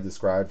we have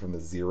described from the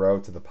 0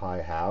 to the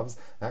pi halves,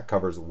 that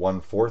covers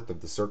 1/4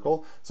 of the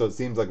circle. So it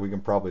seems like we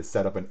can probably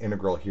set up an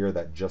integral here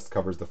that just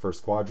covers the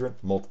first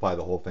quadrant, multiply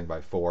the whole thing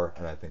by 4,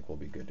 and I think we'll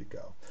be good to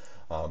go.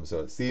 So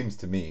it seems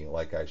to me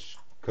like I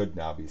could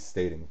now be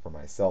stating for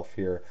myself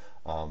here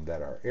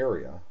that our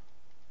area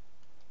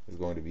is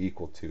going to be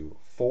equal to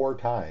 4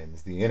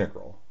 times the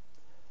integral.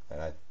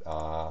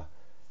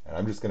 And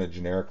I'm just going to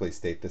generically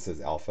state this as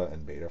alpha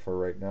and beta for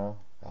right now.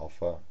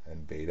 Alpha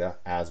and beta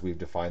as we've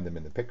defined them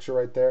in the picture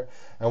right there.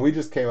 And we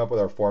just came up with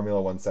our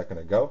formula 1 second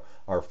ago.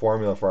 Our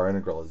formula for our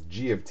integral is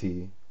g of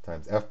t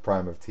times f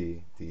prime of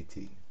t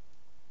dt.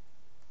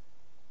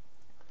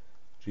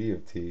 G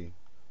of t,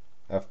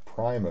 f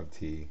prime of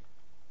t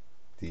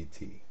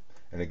dt.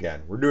 And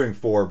again, we're doing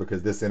 4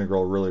 because this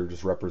integral really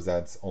just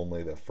represents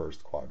only the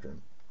first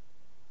quadrant.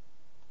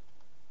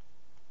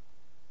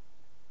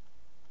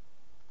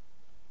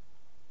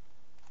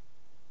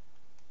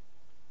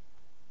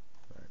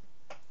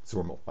 So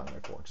we're multiplying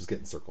by 4, just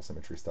getting circle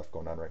symmetry stuff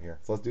going on right here.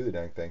 So let's do the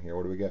dang thing here.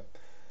 What do we get?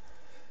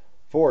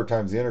 4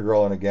 times the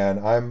integral, and again,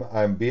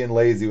 I'm being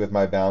lazy with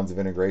my bounds of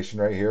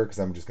integration right here because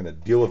I'm just going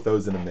to deal with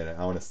those in a minute.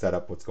 I want to set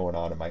up what's going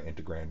on in my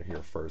integrand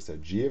here first. So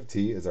g of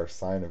t is our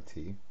sine of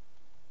t.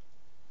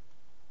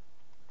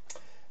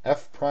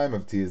 F prime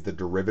of t is the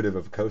derivative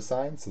of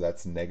cosine, so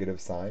that's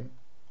negative sine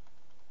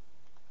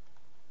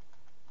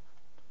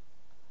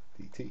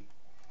dt.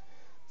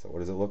 So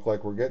what does it look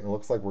like we're getting? It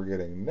looks like we're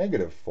getting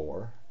negative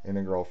 4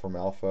 integral from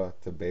alpha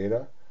to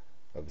beta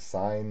of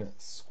sine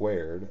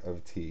squared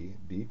of t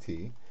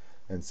dt.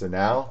 And so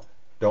now,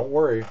 don't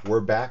worry,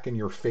 we're back in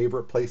your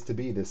favorite place to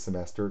be this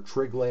semester,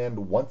 Trigland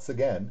once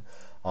again.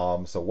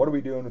 So what are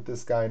we doing with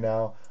this guy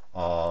now?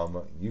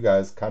 You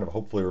guys kind of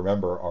hopefully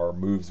remember our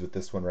moves with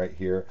this one right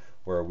here,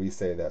 where we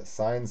say that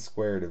sine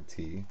squared of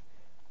t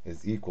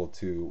is equal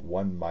to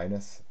 1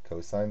 minus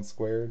cosine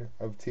squared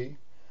of t.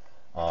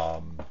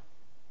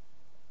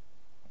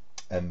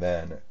 And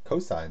then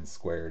cosine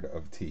squared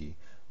of t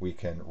we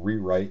can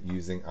rewrite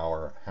using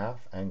our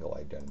half angle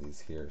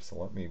identities here. So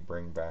let me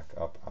bring back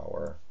up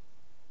our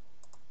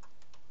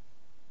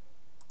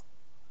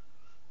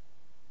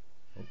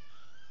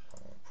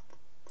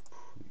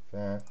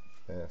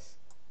this.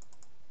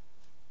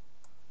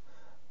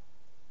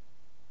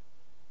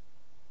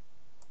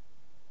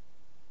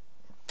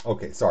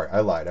 Okay, sorry,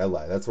 I lied.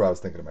 That's what I was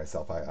thinking to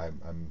myself.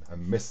 I'm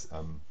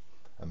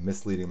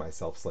misleading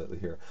myself slightly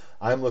here.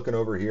 I'm looking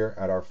over here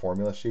at our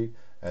formula sheet,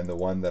 and the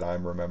one that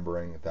I'm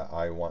remembering that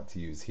I want to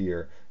use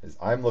here is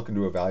I'm looking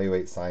to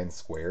evaluate sine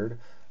squared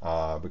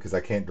because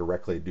I can't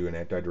directly do an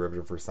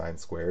antiderivative for sine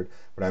squared.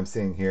 But I'm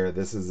seeing here,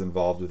 this is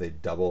involved with a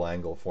double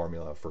angle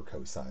formula for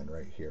cosine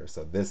right here.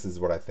 So this is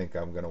what I think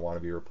I'm going to want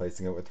to be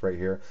replacing it with right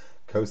here.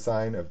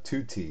 Cosine of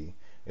 2t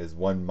is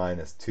 1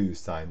 minus 2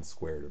 sine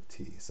squared of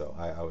t. So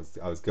I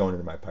was going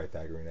into my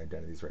Pythagorean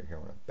identities right here. I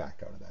want to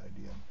back out of that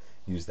idea and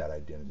use that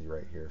identity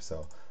right here.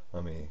 So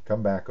let me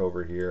come back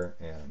over here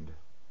and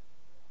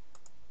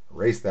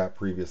erase that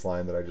previous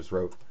line that I just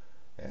wrote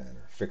and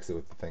fix it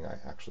with the thing I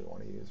actually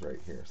want to use right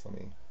here. So let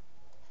me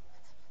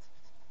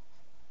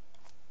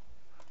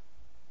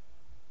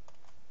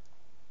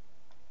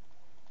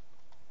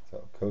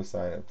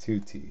cosine of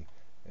 2t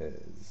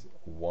is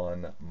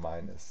 1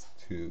 minus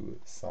 2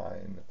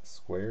 sine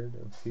squared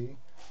of t.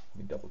 Let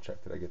me double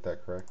check, did I get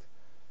that correct?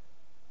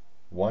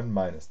 1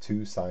 minus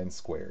 2 sine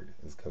squared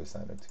is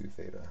cosine of 2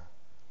 theta.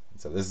 And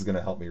so this is going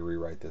to help me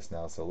rewrite this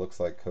now. So it looks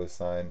like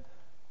cosine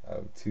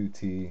of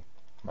 2t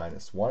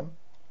minus 1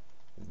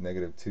 is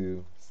negative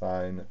 2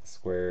 sine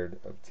squared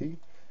of t.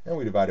 And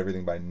we divide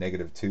everything by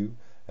negative 2,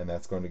 and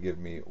that's going to give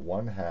me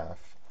 1/2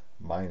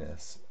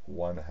 minus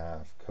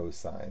 1/2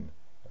 cosine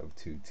of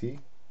 2t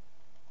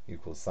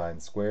equals sine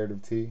squared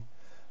of t.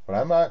 But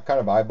I'm not kind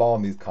of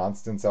eyeballing these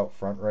constants out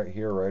front right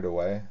here right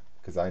away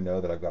because I know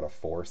that I've got a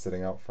 4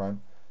 sitting out front.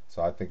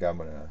 So I think I'm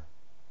going to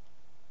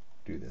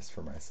do this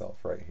for myself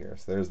right here.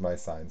 So there's my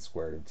sine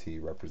squared of t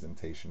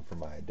representation for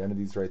my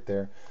identities right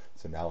there.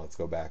 So now let's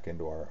go back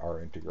into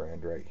our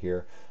integrand right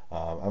here.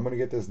 I'm going to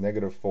get this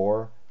negative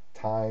 4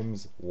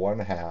 times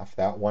 1/2.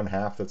 That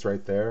 1/2 that's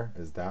right there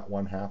is that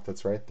 1/2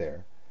 that's right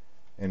there.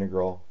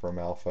 Integral from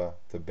alpha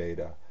to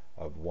beta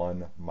of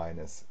 1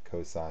 minus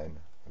cosine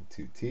of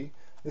 2t.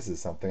 This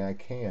is something I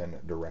can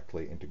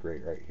directly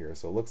integrate right here.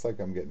 So it looks like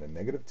I'm getting a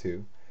negative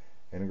 2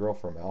 integral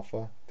from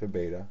alpha to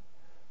beta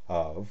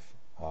of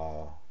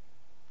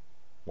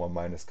 1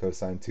 minus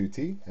cosine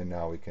 2t, and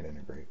now we can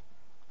integrate.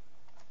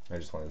 I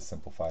just wanted to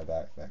simplify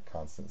that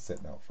constant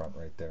sitting out front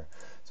right there.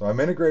 So I'm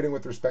integrating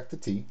with respect to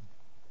t.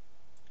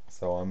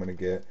 So I'm going to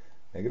get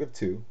negative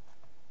 2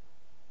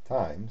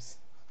 times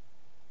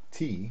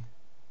t.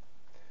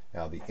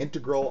 Now the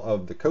integral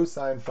of the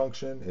cosine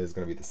function is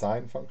going to be the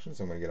sine function,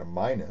 so I'm going to get a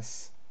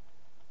minus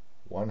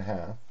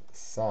 1/2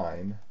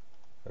 sine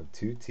of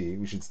 2t.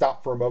 We should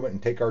stop for a moment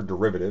and take our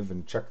derivative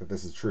and check that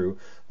this is true.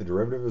 The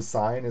derivative of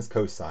sine is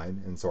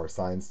cosine, and so our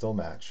signs still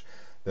match.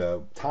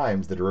 The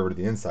times the derivative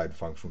of the inside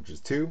function, which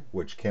is 2,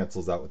 which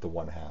cancels out with the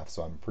 1/2.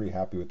 So I'm pretty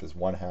happy with this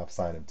 1/2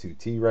 sine of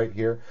 2t right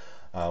here.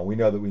 We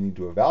know that we need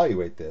to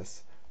evaluate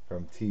this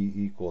from t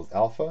equals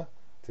alpha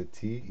to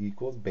t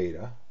equals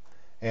beta.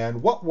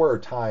 And what were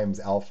times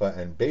alpha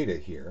and beta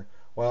here?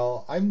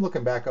 Well, I'm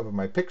looking back up at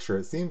my picture.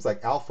 It seems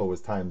like alpha was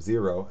times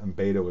 0 and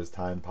beta was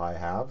times pi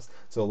halves.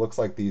 So it looks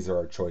like these are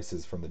our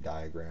choices from the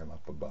diagram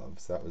up above.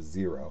 So that was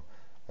 0,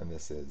 and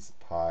this is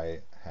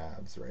pi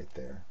halves right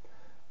there.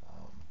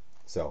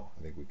 So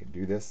I think we can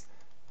do this.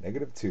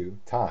 Negative 2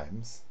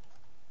 times,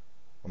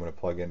 I'm going to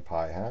plug in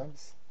pi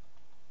halves.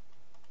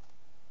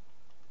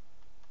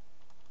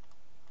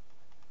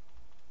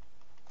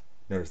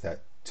 Notice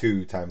that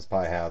 2 times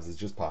pi halves is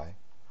just pi.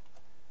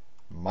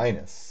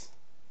 Minus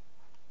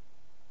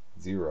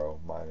 0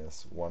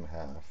 minus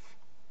 1/2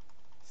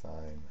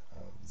 sine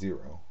of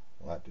 0.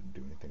 Well, that didn't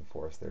do anything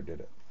for us there, did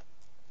it?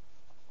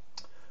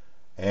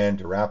 And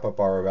to wrap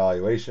up our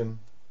evaluation,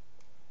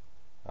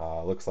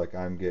 looks like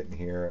I'm getting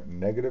here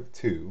negative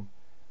 2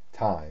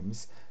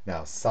 times.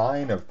 Now,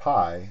 sine of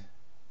pi,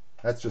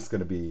 that's just going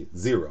to be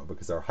 0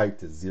 because our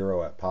height is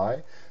 0 at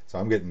pi. So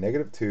I'm getting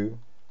negative 2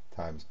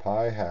 times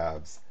pi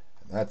halves,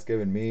 and that's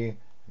giving me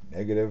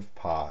negative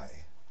pi.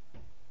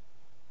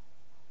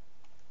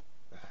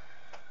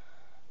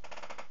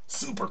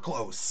 Super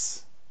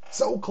close.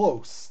 So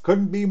close.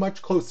 Couldn't be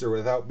much closer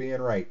without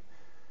being right.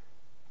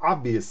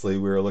 Obviously,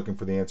 we were looking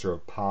for the answer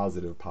of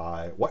positive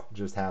pi. What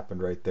just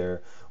happened right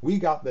there? We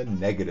got the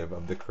negative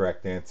of the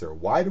correct answer.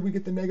 Why did we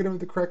get the negative of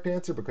the correct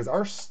answer? Because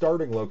our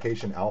starting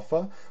location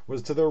alpha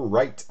was to the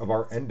right of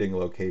our ending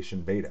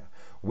location beta.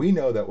 We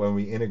know that when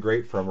we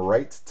integrate from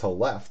right to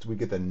left, we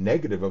get the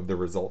negative of the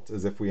result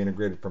as if we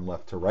integrated from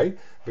left to right,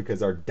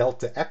 because our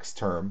delta x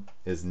term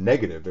is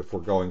negative if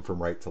we're going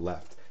from right to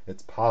left.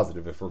 It's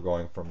positive if we're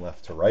going from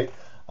left to right.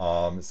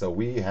 So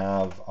we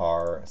have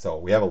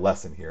a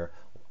lesson here.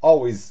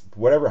 Always,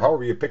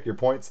 however you pick your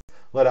points,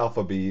 let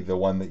alpha be the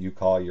one that you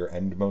call your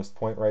endmost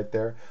point right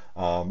there.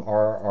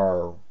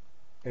 Our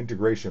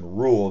integration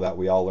rule that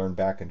we all learned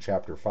back in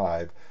chapter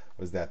 5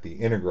 was that the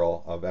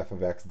integral of f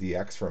of x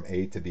dx from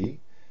a to b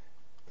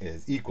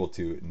is equal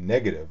to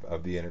negative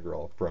of the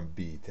integral from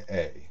b to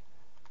a,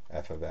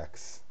 f of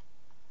x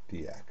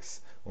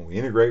dx. When we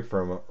integrate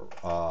from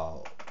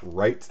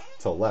right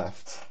to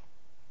left,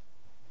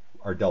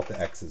 our delta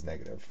x is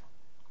negative.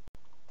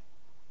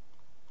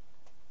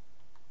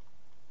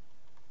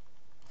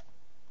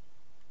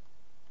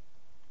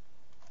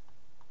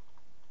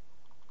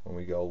 When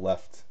we go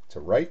left to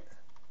right,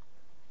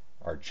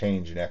 our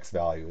change in x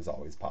value is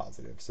always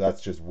positive. So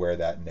that's just where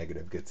that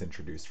negative gets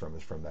introduced from,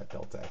 is from that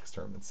delta x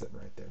term that's sitting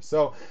right there.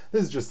 So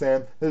this is just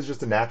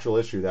a natural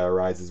issue that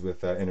arises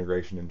with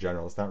integration in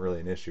general. It's not really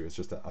an issue. It's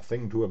just a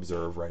thing to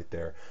observe right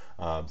there.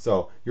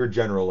 So your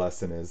general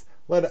lesson is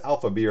let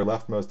alpha be your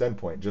leftmost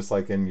endpoint. Just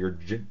like in your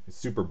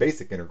super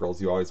basic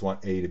integrals, you always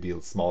want a to be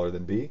smaller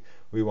than b.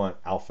 We want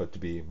alpha to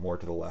be more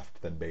to the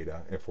left than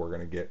beta if we're going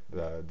to get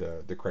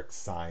the correct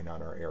sign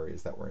on our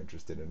areas that we're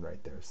interested in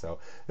right there. So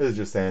this is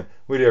just saying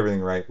we did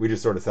everything right. We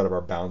just sort of set up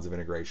our bounds of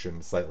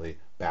integration slightly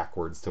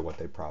backwards to what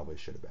they probably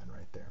should have been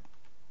right there.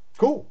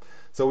 Cool.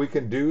 So we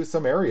can do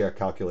some area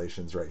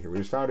calculations right here. We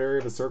just found area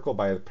of a circle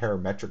by a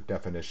parametric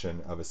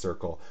definition of a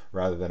circle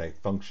rather than a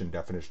function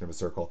definition of a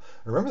circle.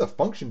 Remember, the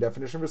function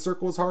definition of a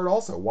circle is hard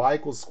also. Y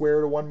equals square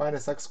root of 1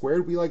 minus x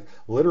squared. We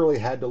literally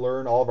had to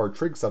learn all of our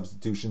trig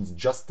substitutions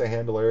just to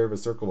handle area of a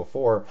circle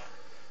before.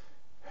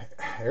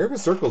 Area of a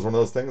circle is one of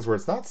those things where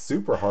it's not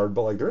super hard,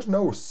 but there's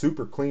no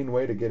super clean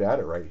way to get at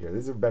it right here.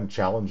 These have been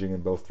challenging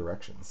in both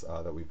directions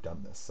that we've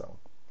done this. So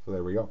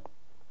there we go.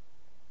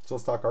 So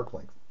let's talk arc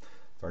length.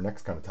 It's our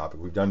next kind of topic.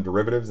 We've done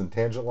derivatives and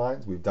tangent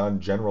lines. We've done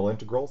general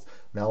integrals.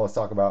 Now let's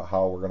talk about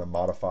how we're going to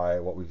modify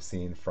what we've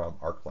seen from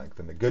arc length.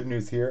 And the good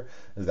news here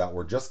is that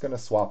we're just going to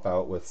swap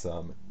out with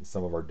some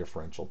of our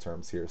differential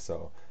terms here.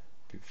 So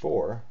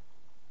before,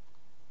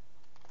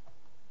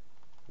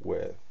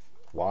 with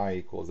y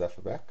equals f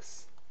of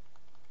x,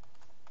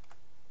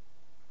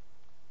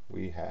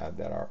 we had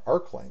that our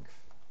arc length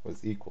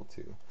was equal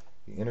to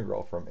the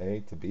integral from a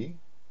to b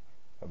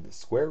of the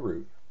square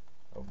root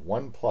of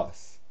 1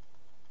 plus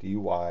dy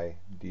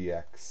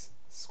dx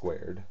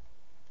squared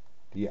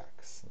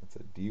dx. That's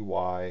a dy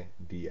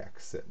dx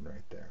sitting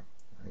right there.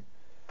 Right?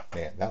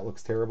 Man, that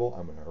looks terrible.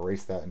 I'm going to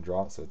erase that and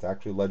draw it so it's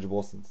actually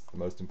legible since it's the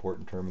most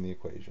important term in the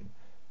equation.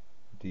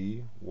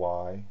 dy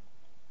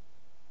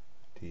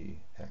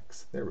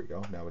dx. There we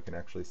go. Now we can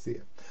actually see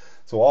it.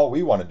 So all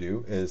we want to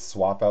do is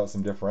swap out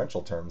some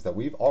differential terms that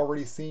we've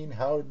already seen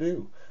how to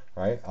do.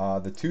 Right?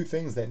 The two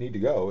things that need to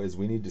go is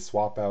we need to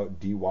swap out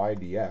dy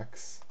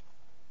dx.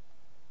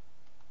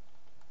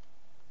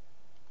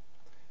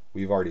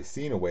 We've already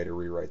seen a way to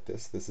rewrite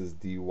this. This is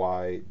dy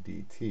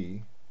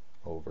dt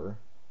over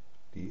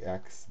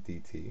dx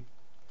dt.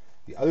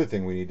 The other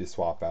thing we need to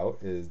swap out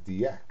is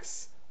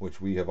dx, which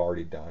we have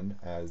already done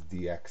as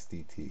dx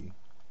dt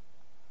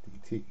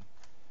dt.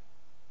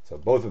 So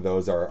both of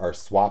those are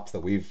swaps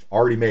that we've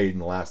already made in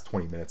the last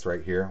 20 minutes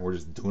right here. We're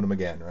just doing them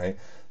again, right?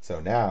 So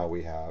now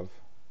we have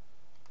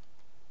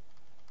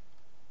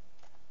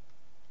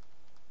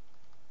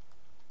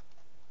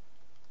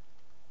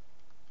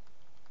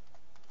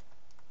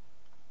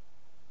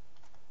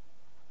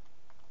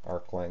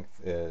arc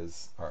length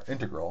is our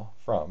integral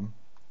from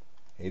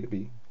a to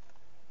b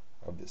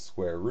of the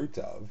square root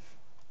of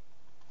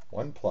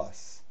 1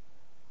 plus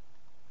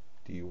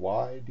dy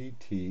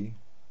dt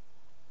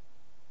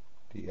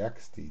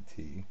dx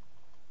dt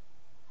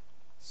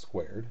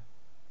squared.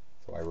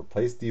 So I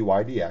replace dy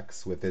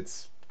dx with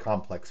its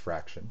complex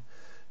fraction.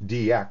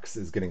 Dx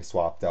is getting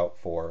swapped out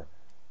for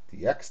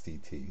dx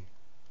dt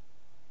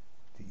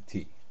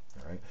dt.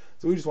 All right.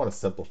 So we just want to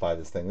simplify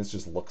this thing. This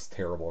just looks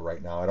terrible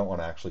right now. I don't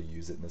want to actually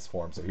use it in this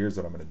form. So here's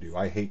what I'm going to do.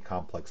 I hate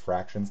complex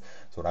fractions.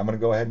 So what I'm going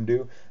to go ahead and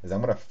do is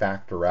I'm going to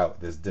factor out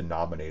this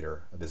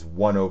denominator, this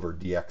 1 over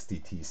dx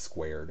dt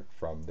squared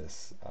from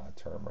this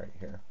term right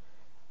here.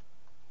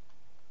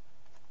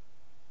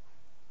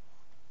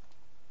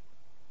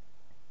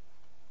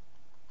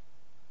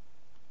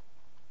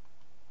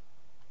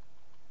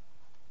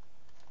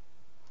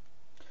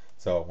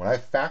 So when I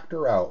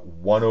factor out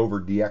 1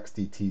 over dx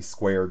dt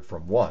squared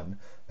from 1,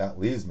 that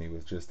leaves me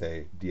with just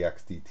a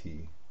dx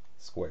dt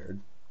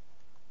squared.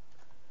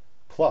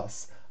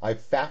 Plus, I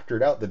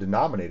factored out the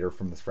denominator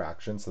from this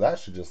fraction, so that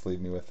should just leave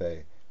me with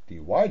a dy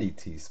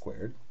dt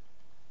squared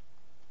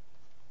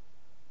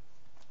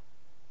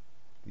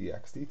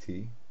dx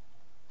dt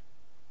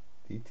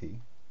dt.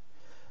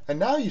 And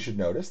now you should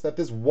notice that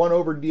this 1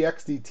 over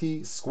dx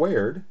dt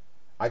squared,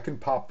 I can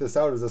pop this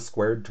out as a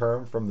squared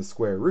term from the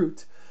square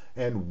root,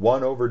 and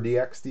 1 over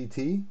dx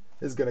dt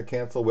is going to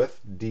cancel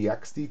with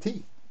dx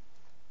dt.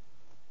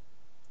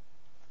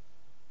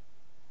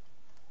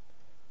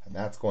 And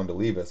that's going to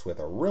leave us with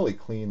a really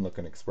clean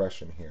looking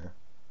expression here.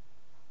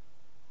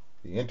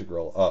 The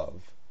integral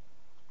of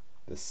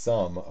the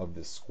sum of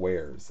the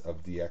squares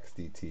of dx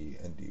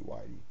dt and dy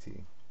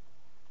dt.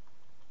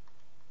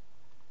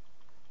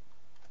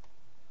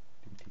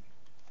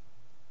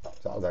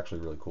 So that was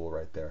actually really cool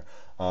right there.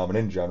 And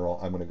in general,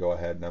 I'm going to go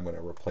ahead and I'm going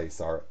to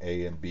replace our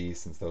a and b,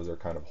 since those are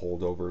kind of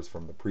holdovers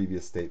from the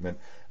previous statement,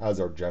 as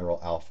our general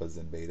alphas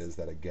and betas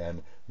that,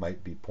 again,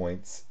 might be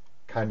points,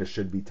 kind of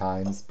should be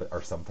times, but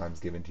are sometimes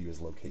given to you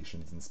as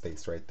locations in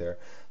space right there.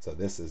 So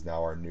this is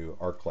now our new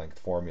arc length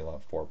formula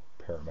for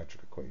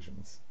parametric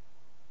equations.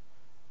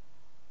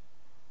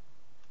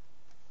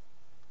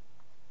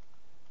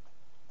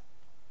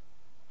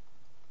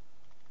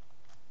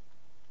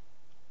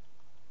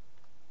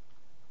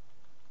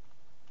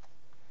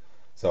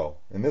 So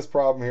in this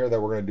problem here that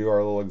we're going to do, our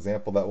little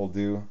example that we'll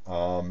do,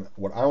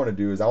 what I want to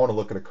do is I want to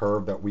look at a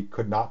curve that we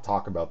could not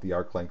talk about the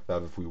arc length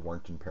of if we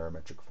weren't in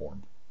parametric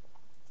form.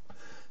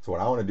 So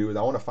what I want to do is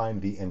I want to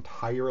find the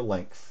entire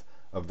length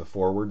of the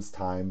forwards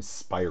times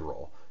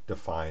spiral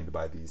defined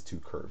by these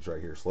two curves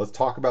right here. So let's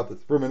talk about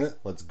this for a minute.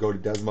 Let's go to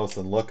Desmos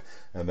and look,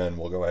 and then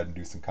we'll go ahead and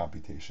do some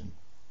computation.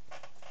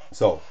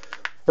 So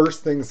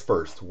first things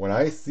first, when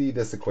I see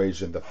this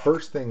equation, the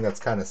first thing that's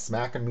kind of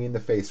smacking me in the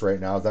face right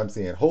now is I'm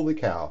seeing, holy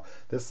cow,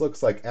 this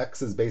looks like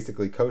x is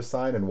basically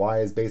cosine and y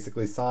is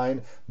basically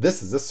sine.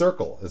 This is a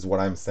circle, is what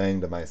I'm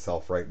saying to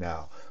myself right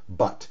now.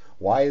 But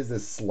why is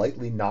this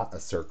slightly not a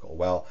circle?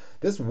 Well,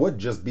 this would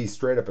just be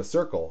straight up a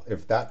circle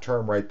if that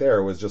term right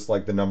there was just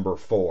like the number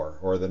 4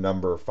 or the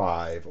number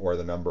 5 or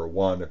the number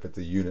 1 if it's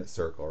a unit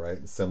circle, right?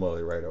 And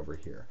similarly right over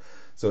here.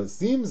 So it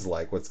seems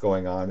like what's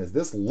going on is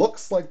this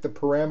looks like the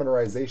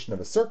parameterization of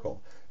a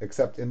circle,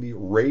 except in the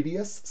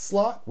radius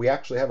slot, we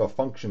actually have a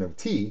function of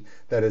t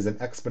that is an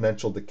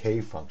exponential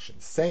decay function,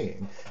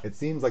 saying it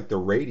seems like the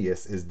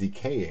radius is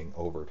decaying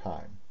over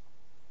time.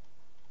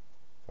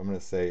 I'm going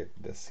to say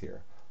this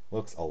here.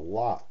 Looks a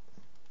lot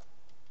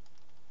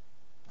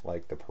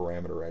like the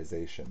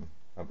parameterization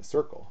of a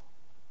circle.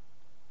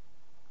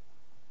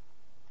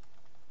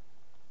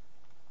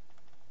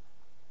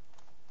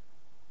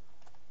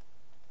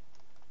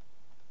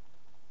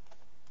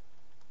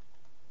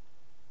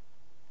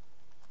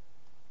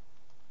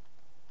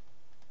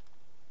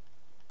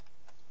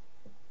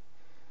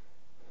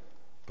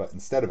 But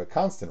instead of a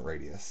constant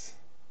radius,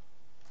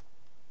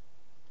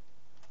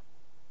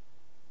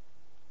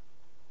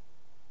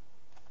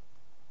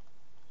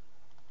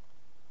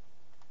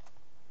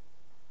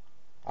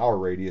 our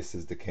radius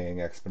is decaying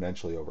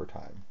exponentially over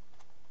time.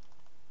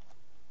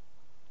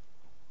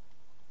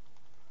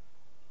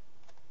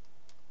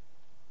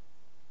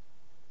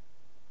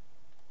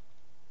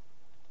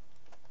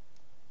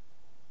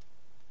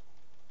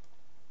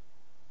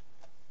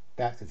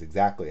 That is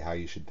exactly how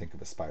you should think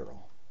of a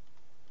spiral.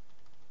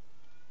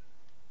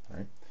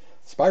 Right?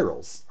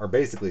 Spirals are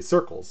basically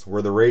circles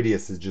where the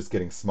radius is just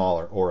getting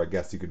smaller, or I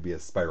guess you could be a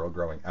spiral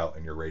growing out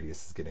and your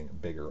radius is getting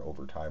bigger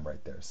over time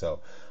right there.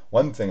 So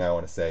one thing I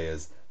want to say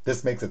is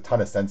this makes a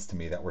ton of sense to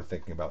me that we're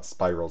thinking about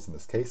spirals in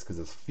this case, because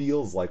this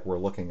feels like we're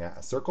looking at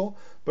a circle,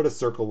 but a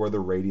circle where the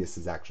radius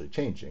is actually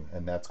changing,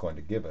 and that's going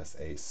to give us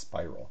a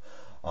spiral.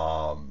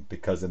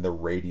 Because in the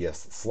radius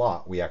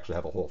slot, we actually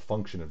have a whole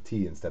function of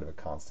t instead of a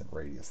constant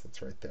radius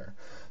that's right there.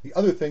 The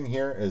other thing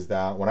here is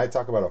that when I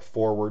talk about a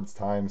forwards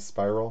time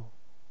spiral,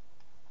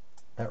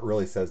 that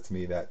really says to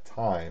me that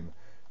time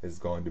is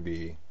going to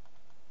be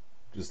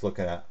just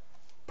looking at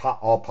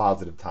all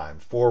positive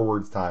times,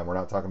 forwards time. We're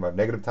not talking about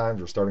negative times.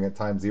 We're starting at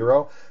time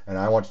 0, and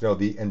I want to know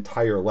the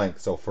entire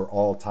length, so for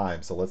all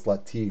time. So let's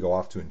let t go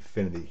off to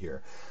infinity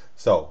here.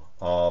 So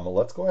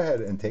let's go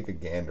ahead and take a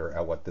gander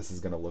at what this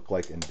is going to look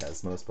like in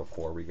Desmos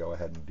before we go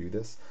ahead and do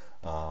this.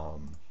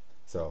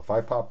 So if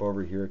I pop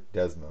over here at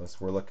Desmos,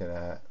 we're looking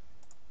at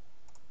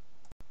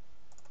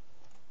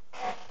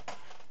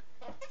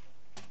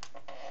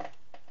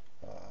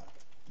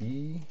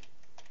e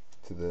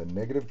to the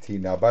negative t.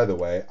 Now, by the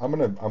way, I'm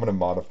gonna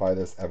modify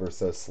this ever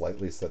so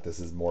slightly so that this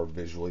is more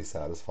visually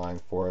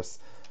satisfying for us.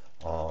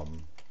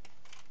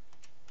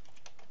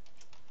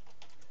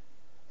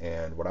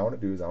 And what I want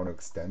to do is I want to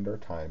extend our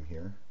time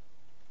here.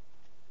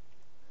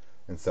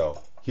 And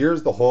so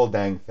here's the whole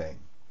dang thing.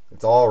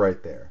 It's all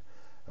right there.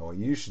 And what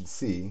you should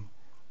see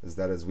is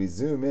that as we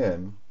zoom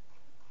in,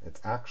 it's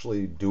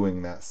actually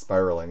doing that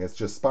spiraling. It's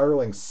just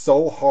spiraling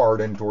so hard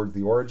in towards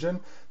the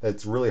origin that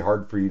it's really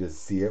hard for you to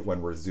see it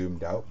when we're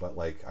zoomed out. But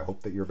like, I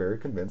hope that you're very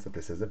convinced that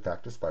this is in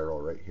fact a spiral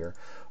right here.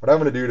 What I'm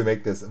going to do to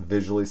make this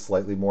visually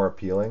slightly more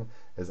appealing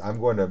is I'm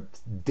going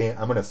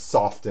to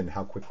soften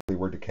how quickly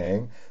we're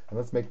decaying, and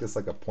let's make this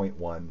like a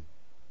 0.1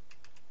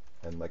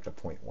 and like a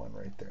 0.1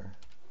 right there.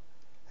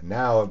 And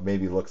now it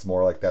maybe looks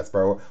more like that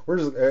spiral. We're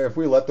just, if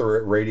we let the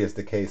radius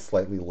decay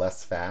slightly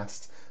less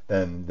fast,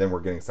 then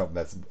we're getting something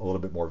that's a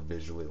little bit more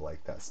visually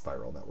like that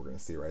spiral that we're going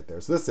to see right there.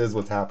 So this is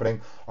what's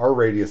happening. Our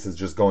radius is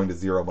just going to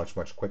 0 much,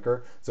 much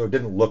quicker. So it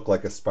didn't look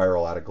like a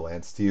spiral at a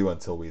glance to you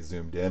until we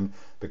zoomed in,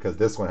 because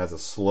this one has a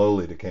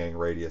slowly decaying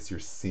radius. You're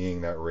seeing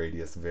that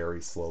radius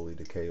very slowly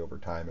decay over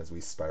time as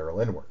we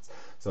spiral inwards.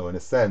 So in a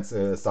sense,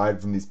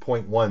 aside from these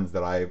 0.1s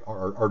that I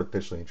are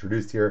artificially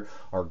introduced here,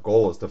 our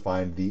goal is to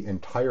find the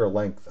entire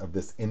length of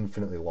this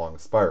infinitely long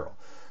spiral.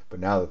 But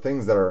now the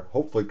things that are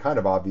hopefully kind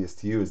of obvious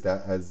to you is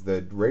that as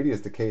the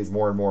radius decays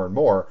more and more and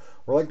more,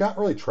 we're like not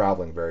really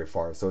traveling very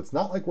far. So it's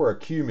not like we're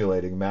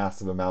accumulating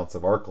massive amounts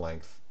of arc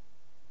length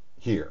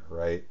here,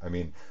 right? I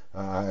mean,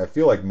 I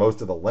feel like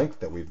most of the length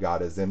that we've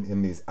got is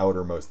in these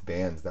outermost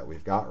bands that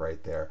we've got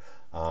right there.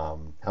 How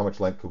much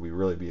length could we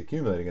really be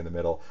accumulating in the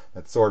middle?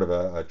 That's sort of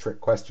a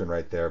trick question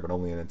right there, but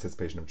only in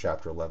anticipation of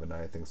chapter 11.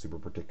 I think super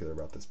particular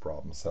about this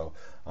problem. So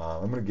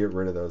I'm going to get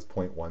rid of those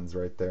 0.1s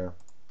right there.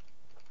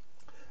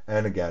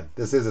 And again,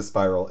 this is a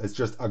spiral. It's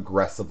just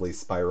aggressively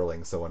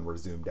spiraling, so when we're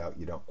zoomed out,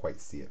 you don't quite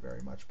see it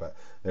very much. But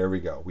there we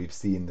go. We've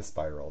seen the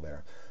spiral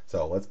there.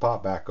 So let's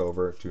pop back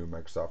over to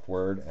Microsoft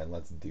Word, and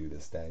let's do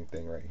this dang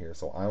thing right here.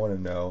 So I want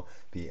to know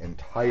the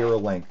entire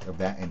length of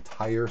that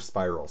entire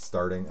spiral,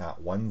 starting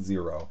at 1,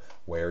 0.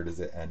 Where does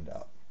it end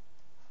up?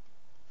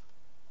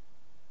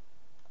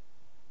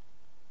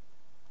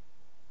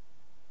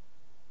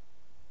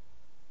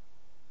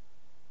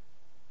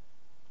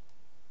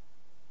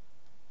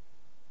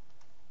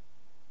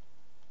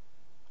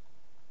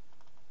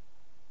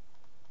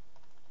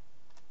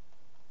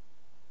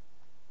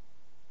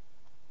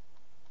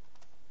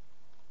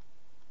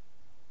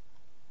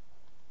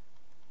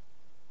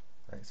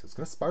 Right, so it's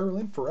going to spiral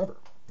in forever.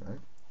 Right?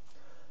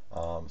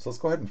 So let's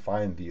go ahead and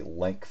find the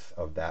length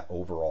of that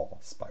overall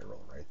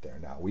spiral right there.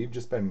 Now we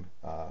just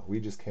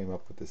came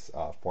up with this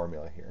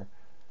formula here.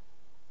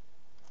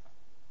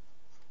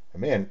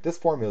 And man, this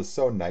formula is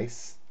so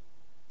nice.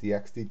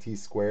 Dx dt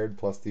squared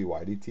plus dy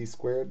dt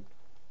squared.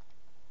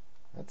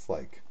 That's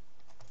like,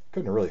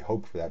 couldn't have really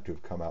hoped for that to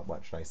have come out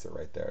much nicer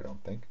right there, I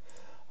don't think.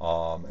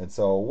 And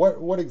so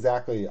what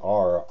exactly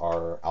are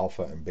our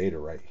alpha and beta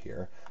right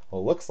here?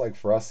 Well, it looks like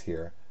for us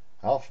here,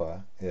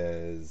 alpha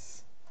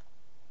is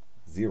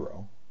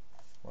 0.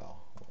 Well,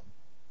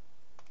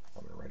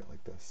 I'm going to write it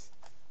like this.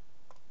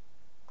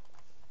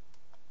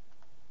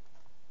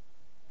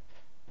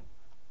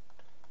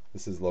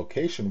 This is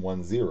location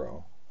 1,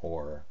 0,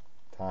 or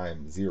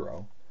time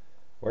 0.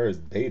 Where is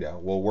beta?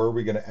 Well, where are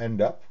we going to end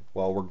up?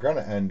 Well, we're going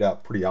to end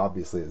up pretty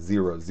obviously at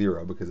 0,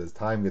 0, because as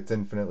time gets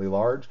infinitely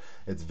large,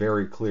 it's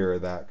very clear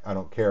that I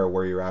don't care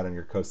where you're at in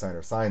your cosine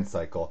or sine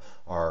cycle,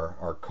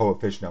 our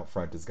coefficient out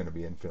front is going to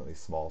be infinitely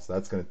small. So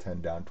that's going to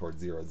tend down towards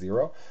 0,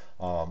 0.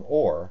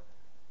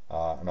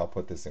 And I'll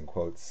put this in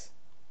quotes,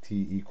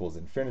 t equals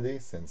infinity,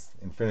 since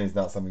infinity is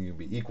not something you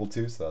can be equal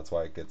to, so that's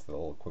why it gets the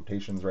little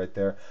quotations right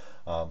there.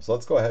 So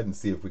let's go ahead and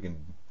see if we can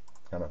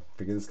kind of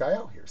figure this guy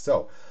out here.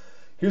 So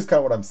here's kind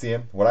of what I'm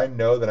seeing. What I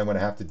know that I'm going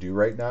to have to do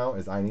right now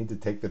is I need to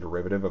take the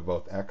derivative of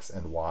both x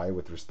and y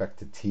with respect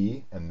to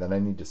t, and then I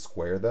need to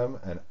square them.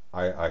 And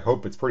I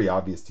hope it's pretty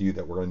obvious to you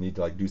that we're going to need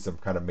to like do some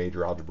kind of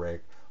major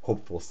algebraic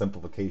hopeful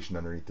simplification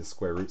underneath the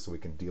square root so we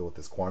can deal with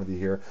this quantity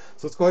here.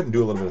 So let's go ahead and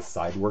do a little bit of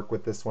side work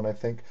with this one, I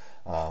think.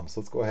 So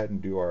let's go ahead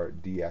and do our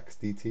dx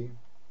dt.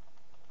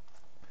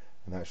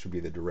 And that should be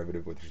the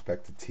derivative with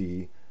respect to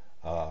t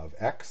of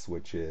x,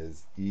 which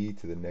is e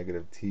to the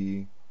negative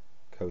t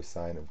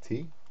cosine of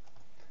t.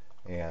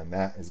 And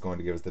that is going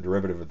to give us the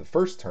derivative of the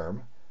first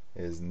term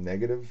is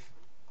negative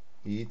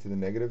e to the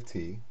negative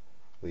t,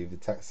 leave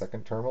the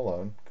second term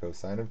alone,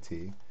 cosine of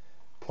t,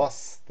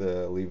 plus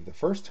leave the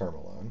first term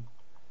alone,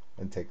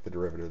 and take the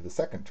derivative of the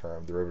second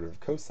term. The derivative of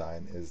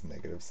cosine is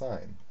negative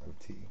sine of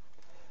t.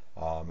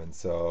 And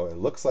so it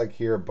looks like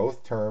here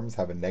both terms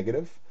have a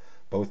negative,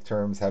 both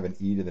terms have an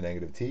e to the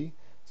negative t,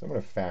 so I'm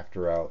going to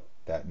factor out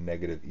that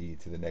negative e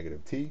to the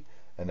negative t,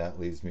 and that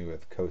leaves me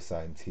with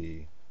cosine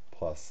t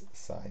plus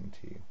sine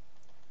t.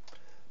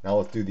 Now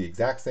let's do the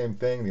exact same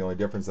thing. The only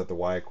difference is that the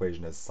y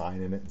equation has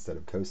sine in it instead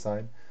of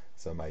cosine.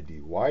 So my dy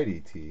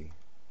dt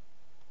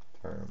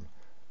term,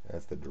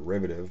 that's the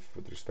derivative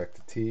with respect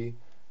to t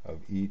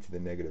of e to the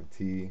negative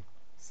t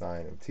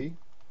sine of t.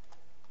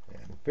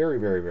 And very,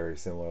 very, very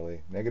similarly,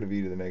 negative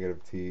e to the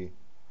negative t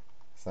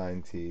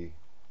sine t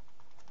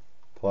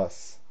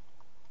plus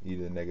e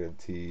to the negative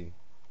t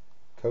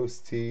cos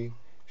t. You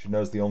should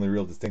notice the only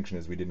real distinction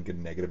is we didn't get a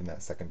negative in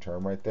that second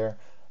term right there.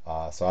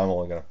 So I'm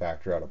only going to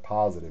factor out a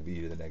positive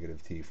e to the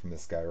negative t from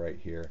this guy right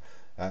here.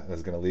 That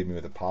is going to leave me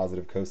with a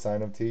positive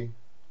cosine of t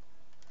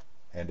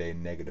and a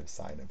negative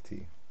sine of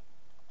t.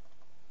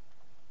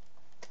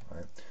 All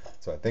right.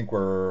 So I think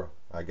we're,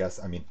 I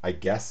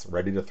guess,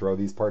 ready to throw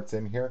these parts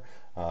in here.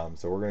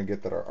 So we're going to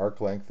get that our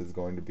arc length is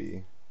going to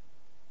be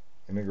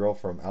integral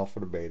from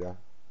alpha to beta.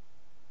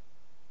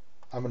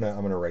 I'm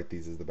gonna write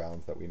these as the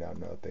bounds that we now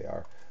know that they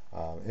are.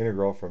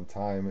 Integral from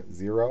time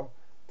 0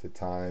 to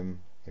time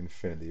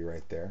infinity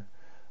right there,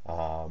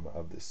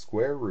 of the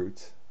square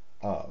root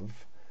of,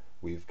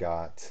 we've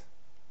got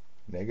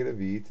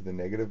negative e to the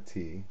negative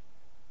t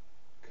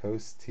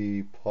cos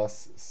t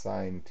plus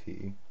sine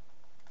t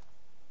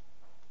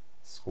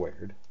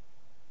squared.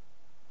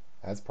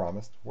 As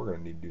promised, we're going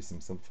to need to do some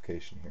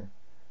simplification here.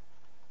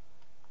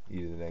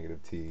 E to the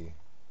negative t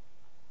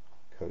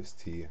cos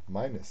t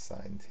minus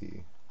sine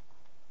t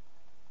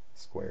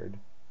squared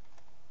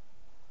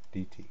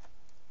dt.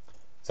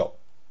 So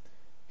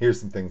here's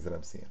some things that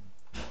I'm seeing.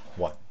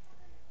 One,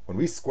 when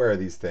we square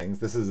these things,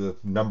 this is a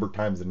number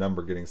times a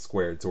number getting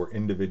squared, so we're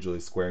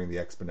individually squaring the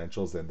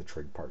exponentials and the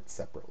trig parts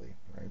separately,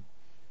 right?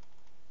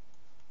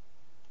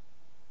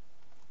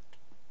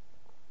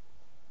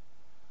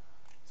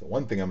 So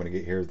one thing I'm going to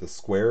get here is the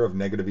square of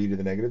negative e to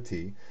the negative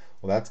t.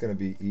 Well, that's going to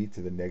be e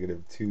to the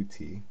negative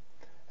 2t.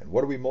 And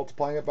what are we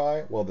multiplying it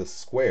by? Well, the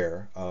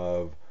square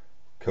of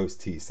cos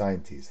t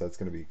sine t. So that's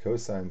going to be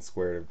cosine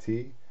squared of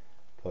t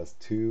plus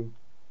 2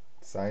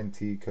 sine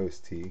t cos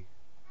t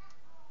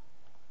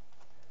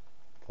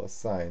plus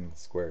sine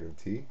squared of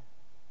t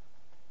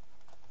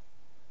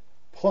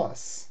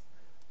plus,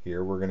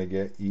 here we're going to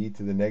get e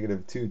to the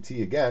negative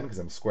 2t again because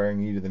I'm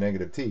squaring e to the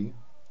negative t.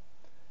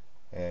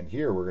 And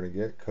here we're going to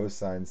get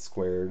cosine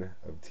squared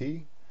of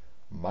t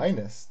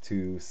minus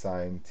 2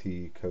 sine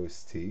t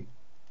cos t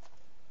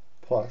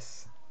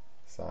plus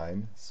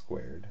sine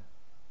squared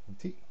of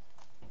t.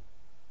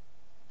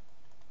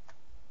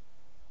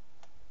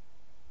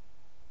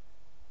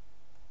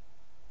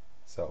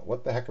 So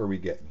what the heck are we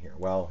getting here?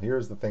 Well,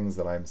 here's the things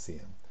that I'm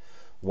seeing.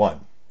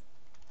 One,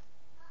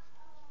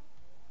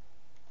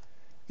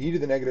 e to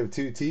the negative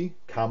 2t,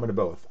 common to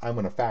both. I'm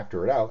going to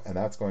factor it out, and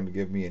that's going to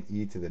give me an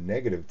e to the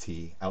negative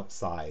t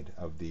outside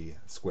of the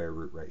square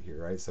root right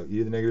here, right? So e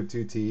to the negative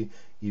 2t,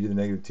 e to the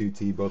negative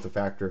 2t, both a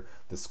factor.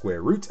 The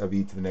square root of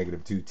e to the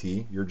negative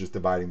 2t, you're just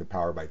dividing the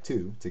power by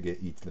 2 to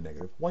get e to the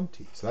negative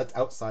 1t. So that's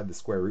outside the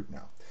square root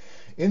now.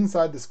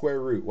 Inside the square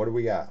root, what do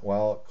we got?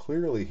 Well,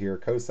 clearly here,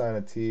 cosine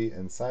of t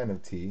and sine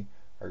of t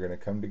are going to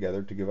come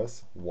together to give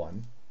us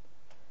 1.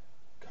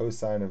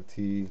 Cosine of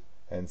t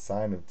and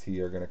sine of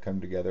t are going to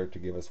come together to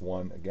give us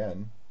 1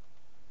 again.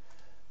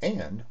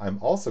 And I'm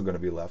also going to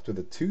be left with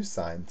a 2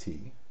 sine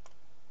t.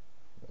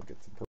 I'll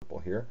get some purple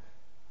here.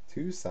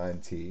 2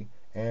 sine t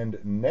and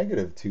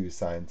negative 2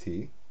 sine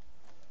t.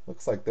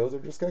 Looks like those are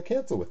just going to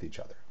cancel with each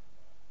other.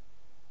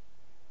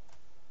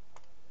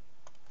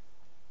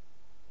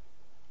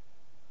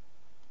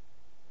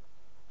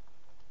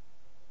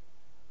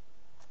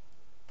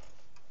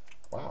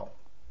 Wow.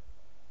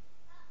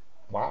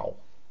 Wow.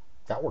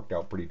 that worked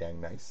out pretty dang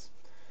nice.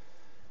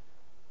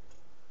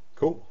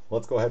 Cool.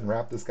 Let's go ahead and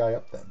wrap this guy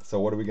up then. So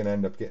what are we going to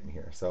end up getting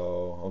here?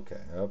 So, okay,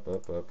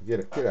 up.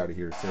 Get out of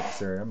here,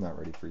 surface area. I'm not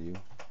ready for you.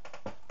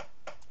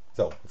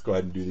 So let's go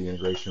ahead and do the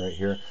integration right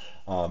here.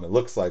 It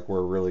looks like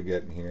we're really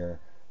getting here,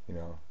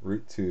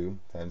 root 2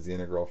 times the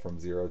integral from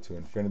 0 to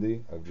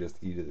infinity of just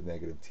e to the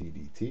negative t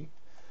dt.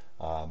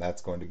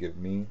 That's going to give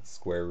me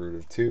square root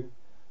of 2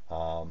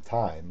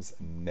 times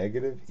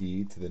negative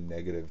e to the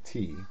negative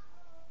t.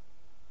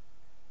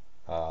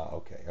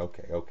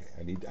 Okay.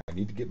 I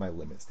need to get my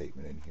limit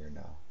statement in here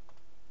now.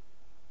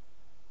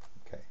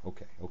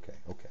 Okay.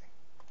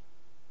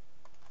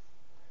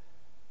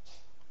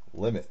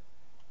 Limit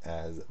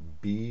as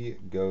b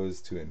goes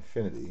to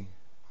infinity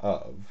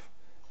of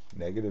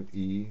negative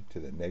e to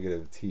the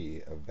negative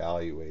t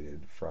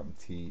evaluated from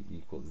t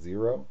equals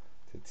 0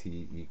 to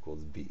t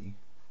equals b.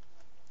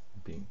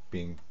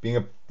 Being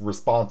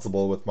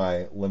responsible with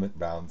my limit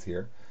bounds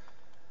here.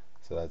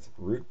 So that's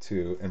root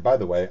 2. And by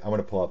the way, I'm going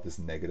to pull out this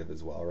negative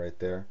as well right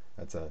there.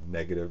 That's a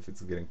negative.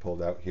 It's getting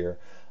pulled out here.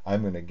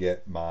 I'm going to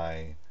get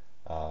my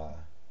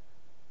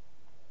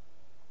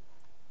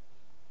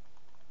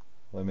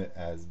limit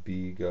as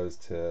b goes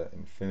to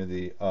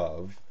infinity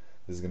of,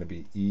 this is going to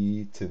be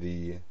e to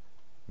the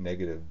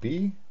negative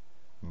b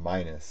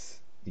minus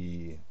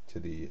e to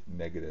the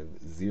negative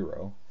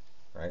 0,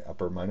 right?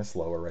 Upper minus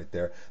lower right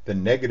there. The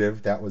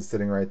negative that was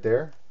sitting right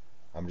there,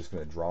 I'm just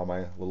going to draw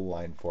my little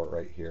line for it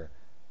right here.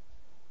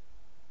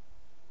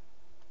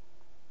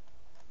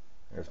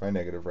 There's my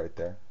negative right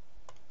there.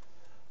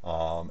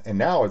 And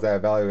now as I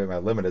evaluate my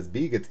limit, as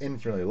b gets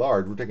infinitely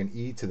large, we're taking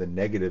e to the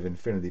negative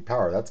infinity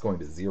power. That's going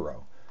to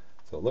 0.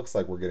 So it looks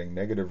like we're getting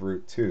negative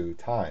root 2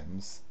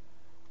 times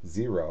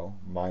 0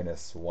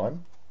 minus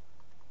 1.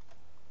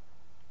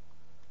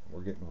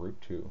 We're getting root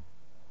 2.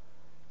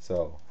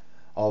 So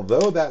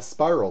although that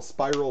spirals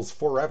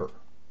forever,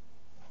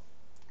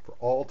 for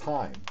all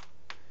time,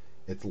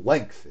 its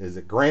length is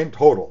a grand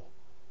total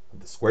of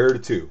the square root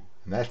of 2.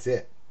 And that's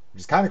it.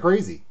 Which is kind of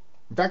crazy.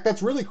 In fact,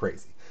 that's really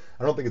crazy.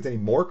 I don't think it's any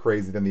more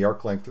crazy than the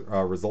arc length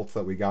results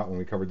that we got when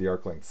we covered the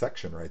arc length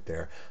section right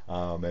there.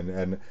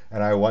 And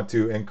I want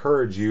to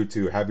encourage you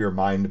to have your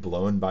mind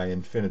blown by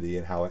infinity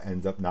and how it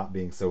ends up not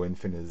being so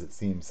infinite as it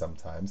seems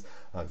sometimes.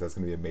 That's going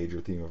to be a major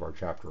theme of our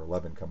chapter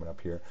 11 coming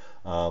up here.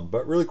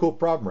 But really cool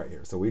problem right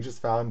here. So we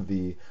just found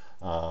the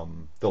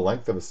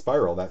length of a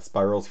spiral that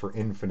spirals for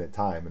infinite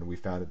time, and we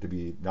found it to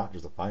be not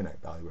just a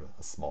finite value, but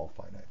a small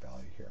finite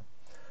value here.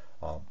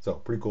 So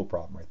pretty cool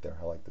problem right there.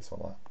 I like this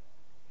one a lot.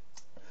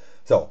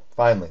 So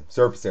finally,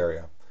 surface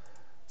area.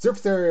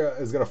 Surface area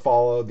is going to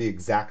follow the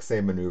exact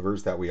same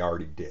maneuvers that we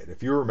already did.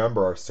 If you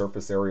remember our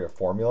surface area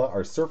formula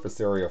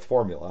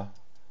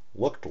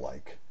looked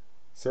like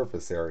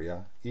surface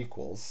area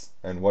equals,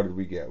 and what did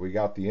we get? We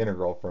got the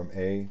integral from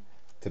a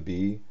to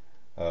b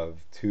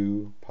of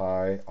 2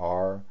 pi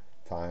r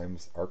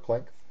times arc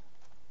length.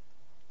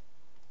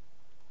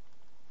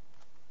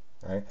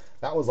 Right?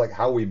 That was like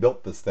how we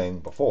built this thing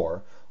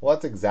before. Well,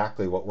 that's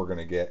exactly what we're going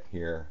to get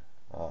here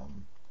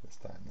this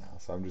time now.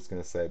 So I'm just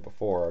going to say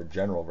before our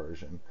general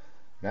version.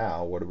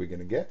 Now, what are we going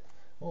to get?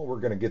 Well, we're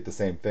going to get the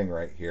same thing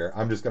right here.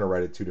 I'm just going to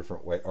write it two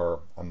different ways,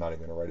 or I'm not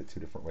even going to write it two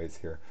different ways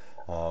here.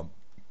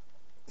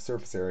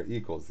 Surface area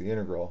equals the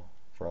integral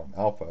from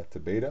alpha to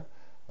beta.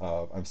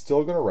 I'm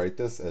still going to write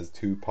this as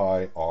 2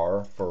 pi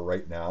r for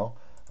right now,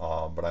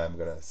 but I'm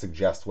going to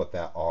suggest what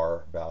that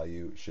r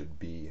value should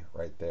be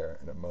right there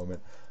in a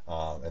moment.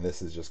 And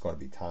this is just going to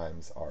be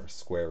times our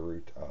square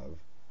root of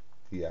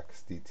dx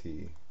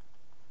dt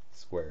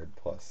squared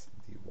plus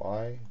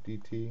dy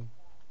dt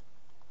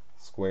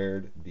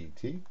squared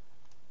dt,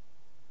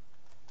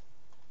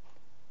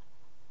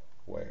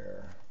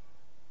 where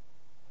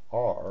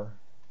r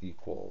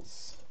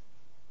equals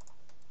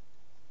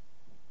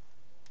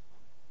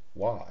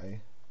y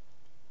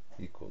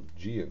equals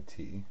g of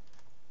t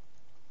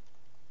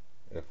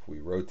if we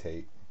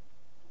rotate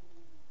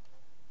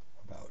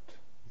about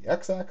the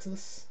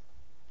x-axis,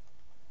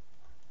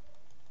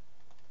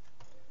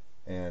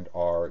 and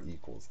r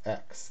equals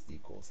x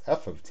equals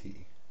f of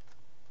t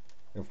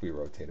if we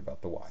rotate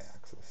about the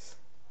y-axis.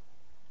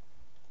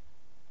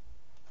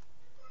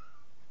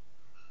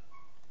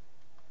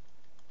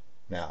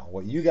 Now,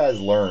 what you guys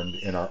learned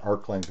in our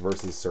arc length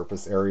versus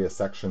surface area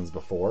sections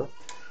before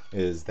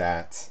is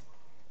that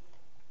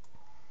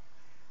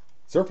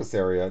surface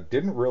area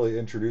didn't really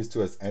introduce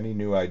to us any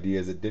new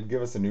ideas. It did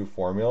give us a new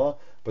formula,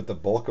 but the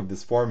bulk of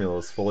this formula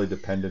is fully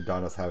dependent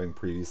on us having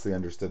previously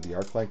understood the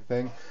arc length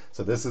thing.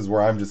 So this is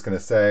where I'm just going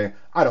to say,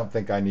 I don't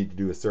think I need to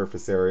do a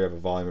surface area of a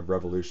volume of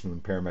revolution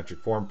with parametric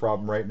form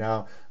problem right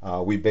now.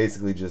 We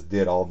basically just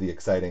did all the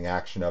exciting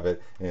action of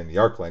it in the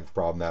arc length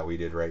problem that we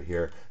did right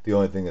here. The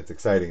only thing that's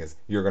exciting is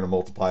you're going to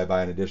multiply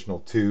by an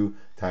additional 2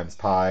 times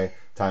pi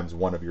times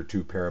one of your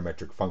two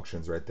parametric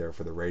functions right there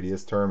for the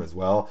radius term as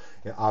well.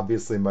 It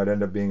obviously might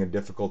end up being a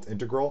difficult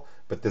integral,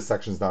 but this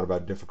section is not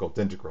about difficult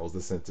integrals.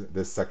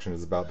 This section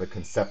is about the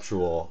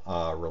conceptual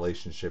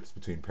relationships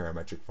between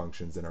parametric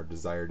functions and our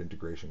desired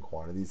integration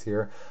quantities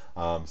here.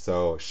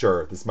 So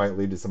sure, this might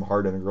lead to some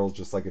hard integrals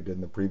just like it did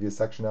in the previous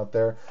section out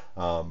there,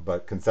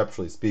 but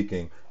conceptually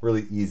speaking,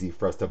 really easy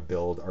for us to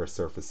build our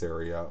surface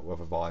area of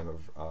a volume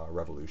of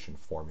revolution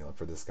formula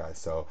for this guy.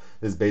 So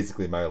this is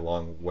basically my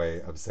long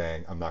way of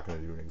saying I'm not going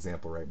to do an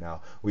example right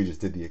now. We just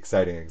did the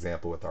exciting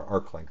example with our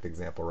arc length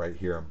example right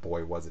here, and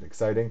boy was it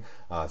exciting.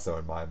 So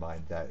in my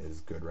mind, that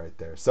is good right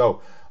there.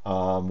 So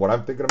what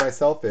I'm thinking to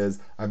myself is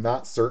I'm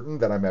not certain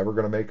that I'm ever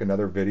going to make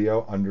another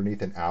video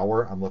underneath an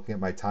hour. I'm looking at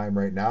my time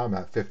right now. I'm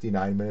at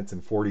 59 minutes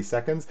and 40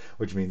 seconds,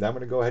 which means I'm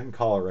going to go ahead and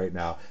call it right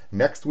now.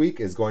 Next week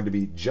is going to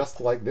be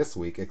just like this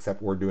week,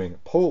 except we're doing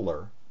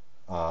polar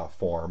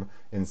form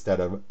instead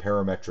of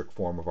parametric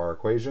form of our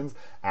equations.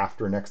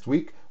 After next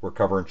week, we're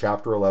covering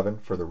chapter 11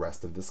 for the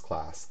rest of this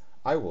class.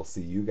 I will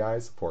see you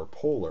guys for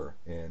polar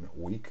in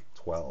week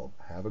 12.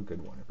 Have a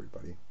good one,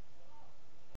 everybody.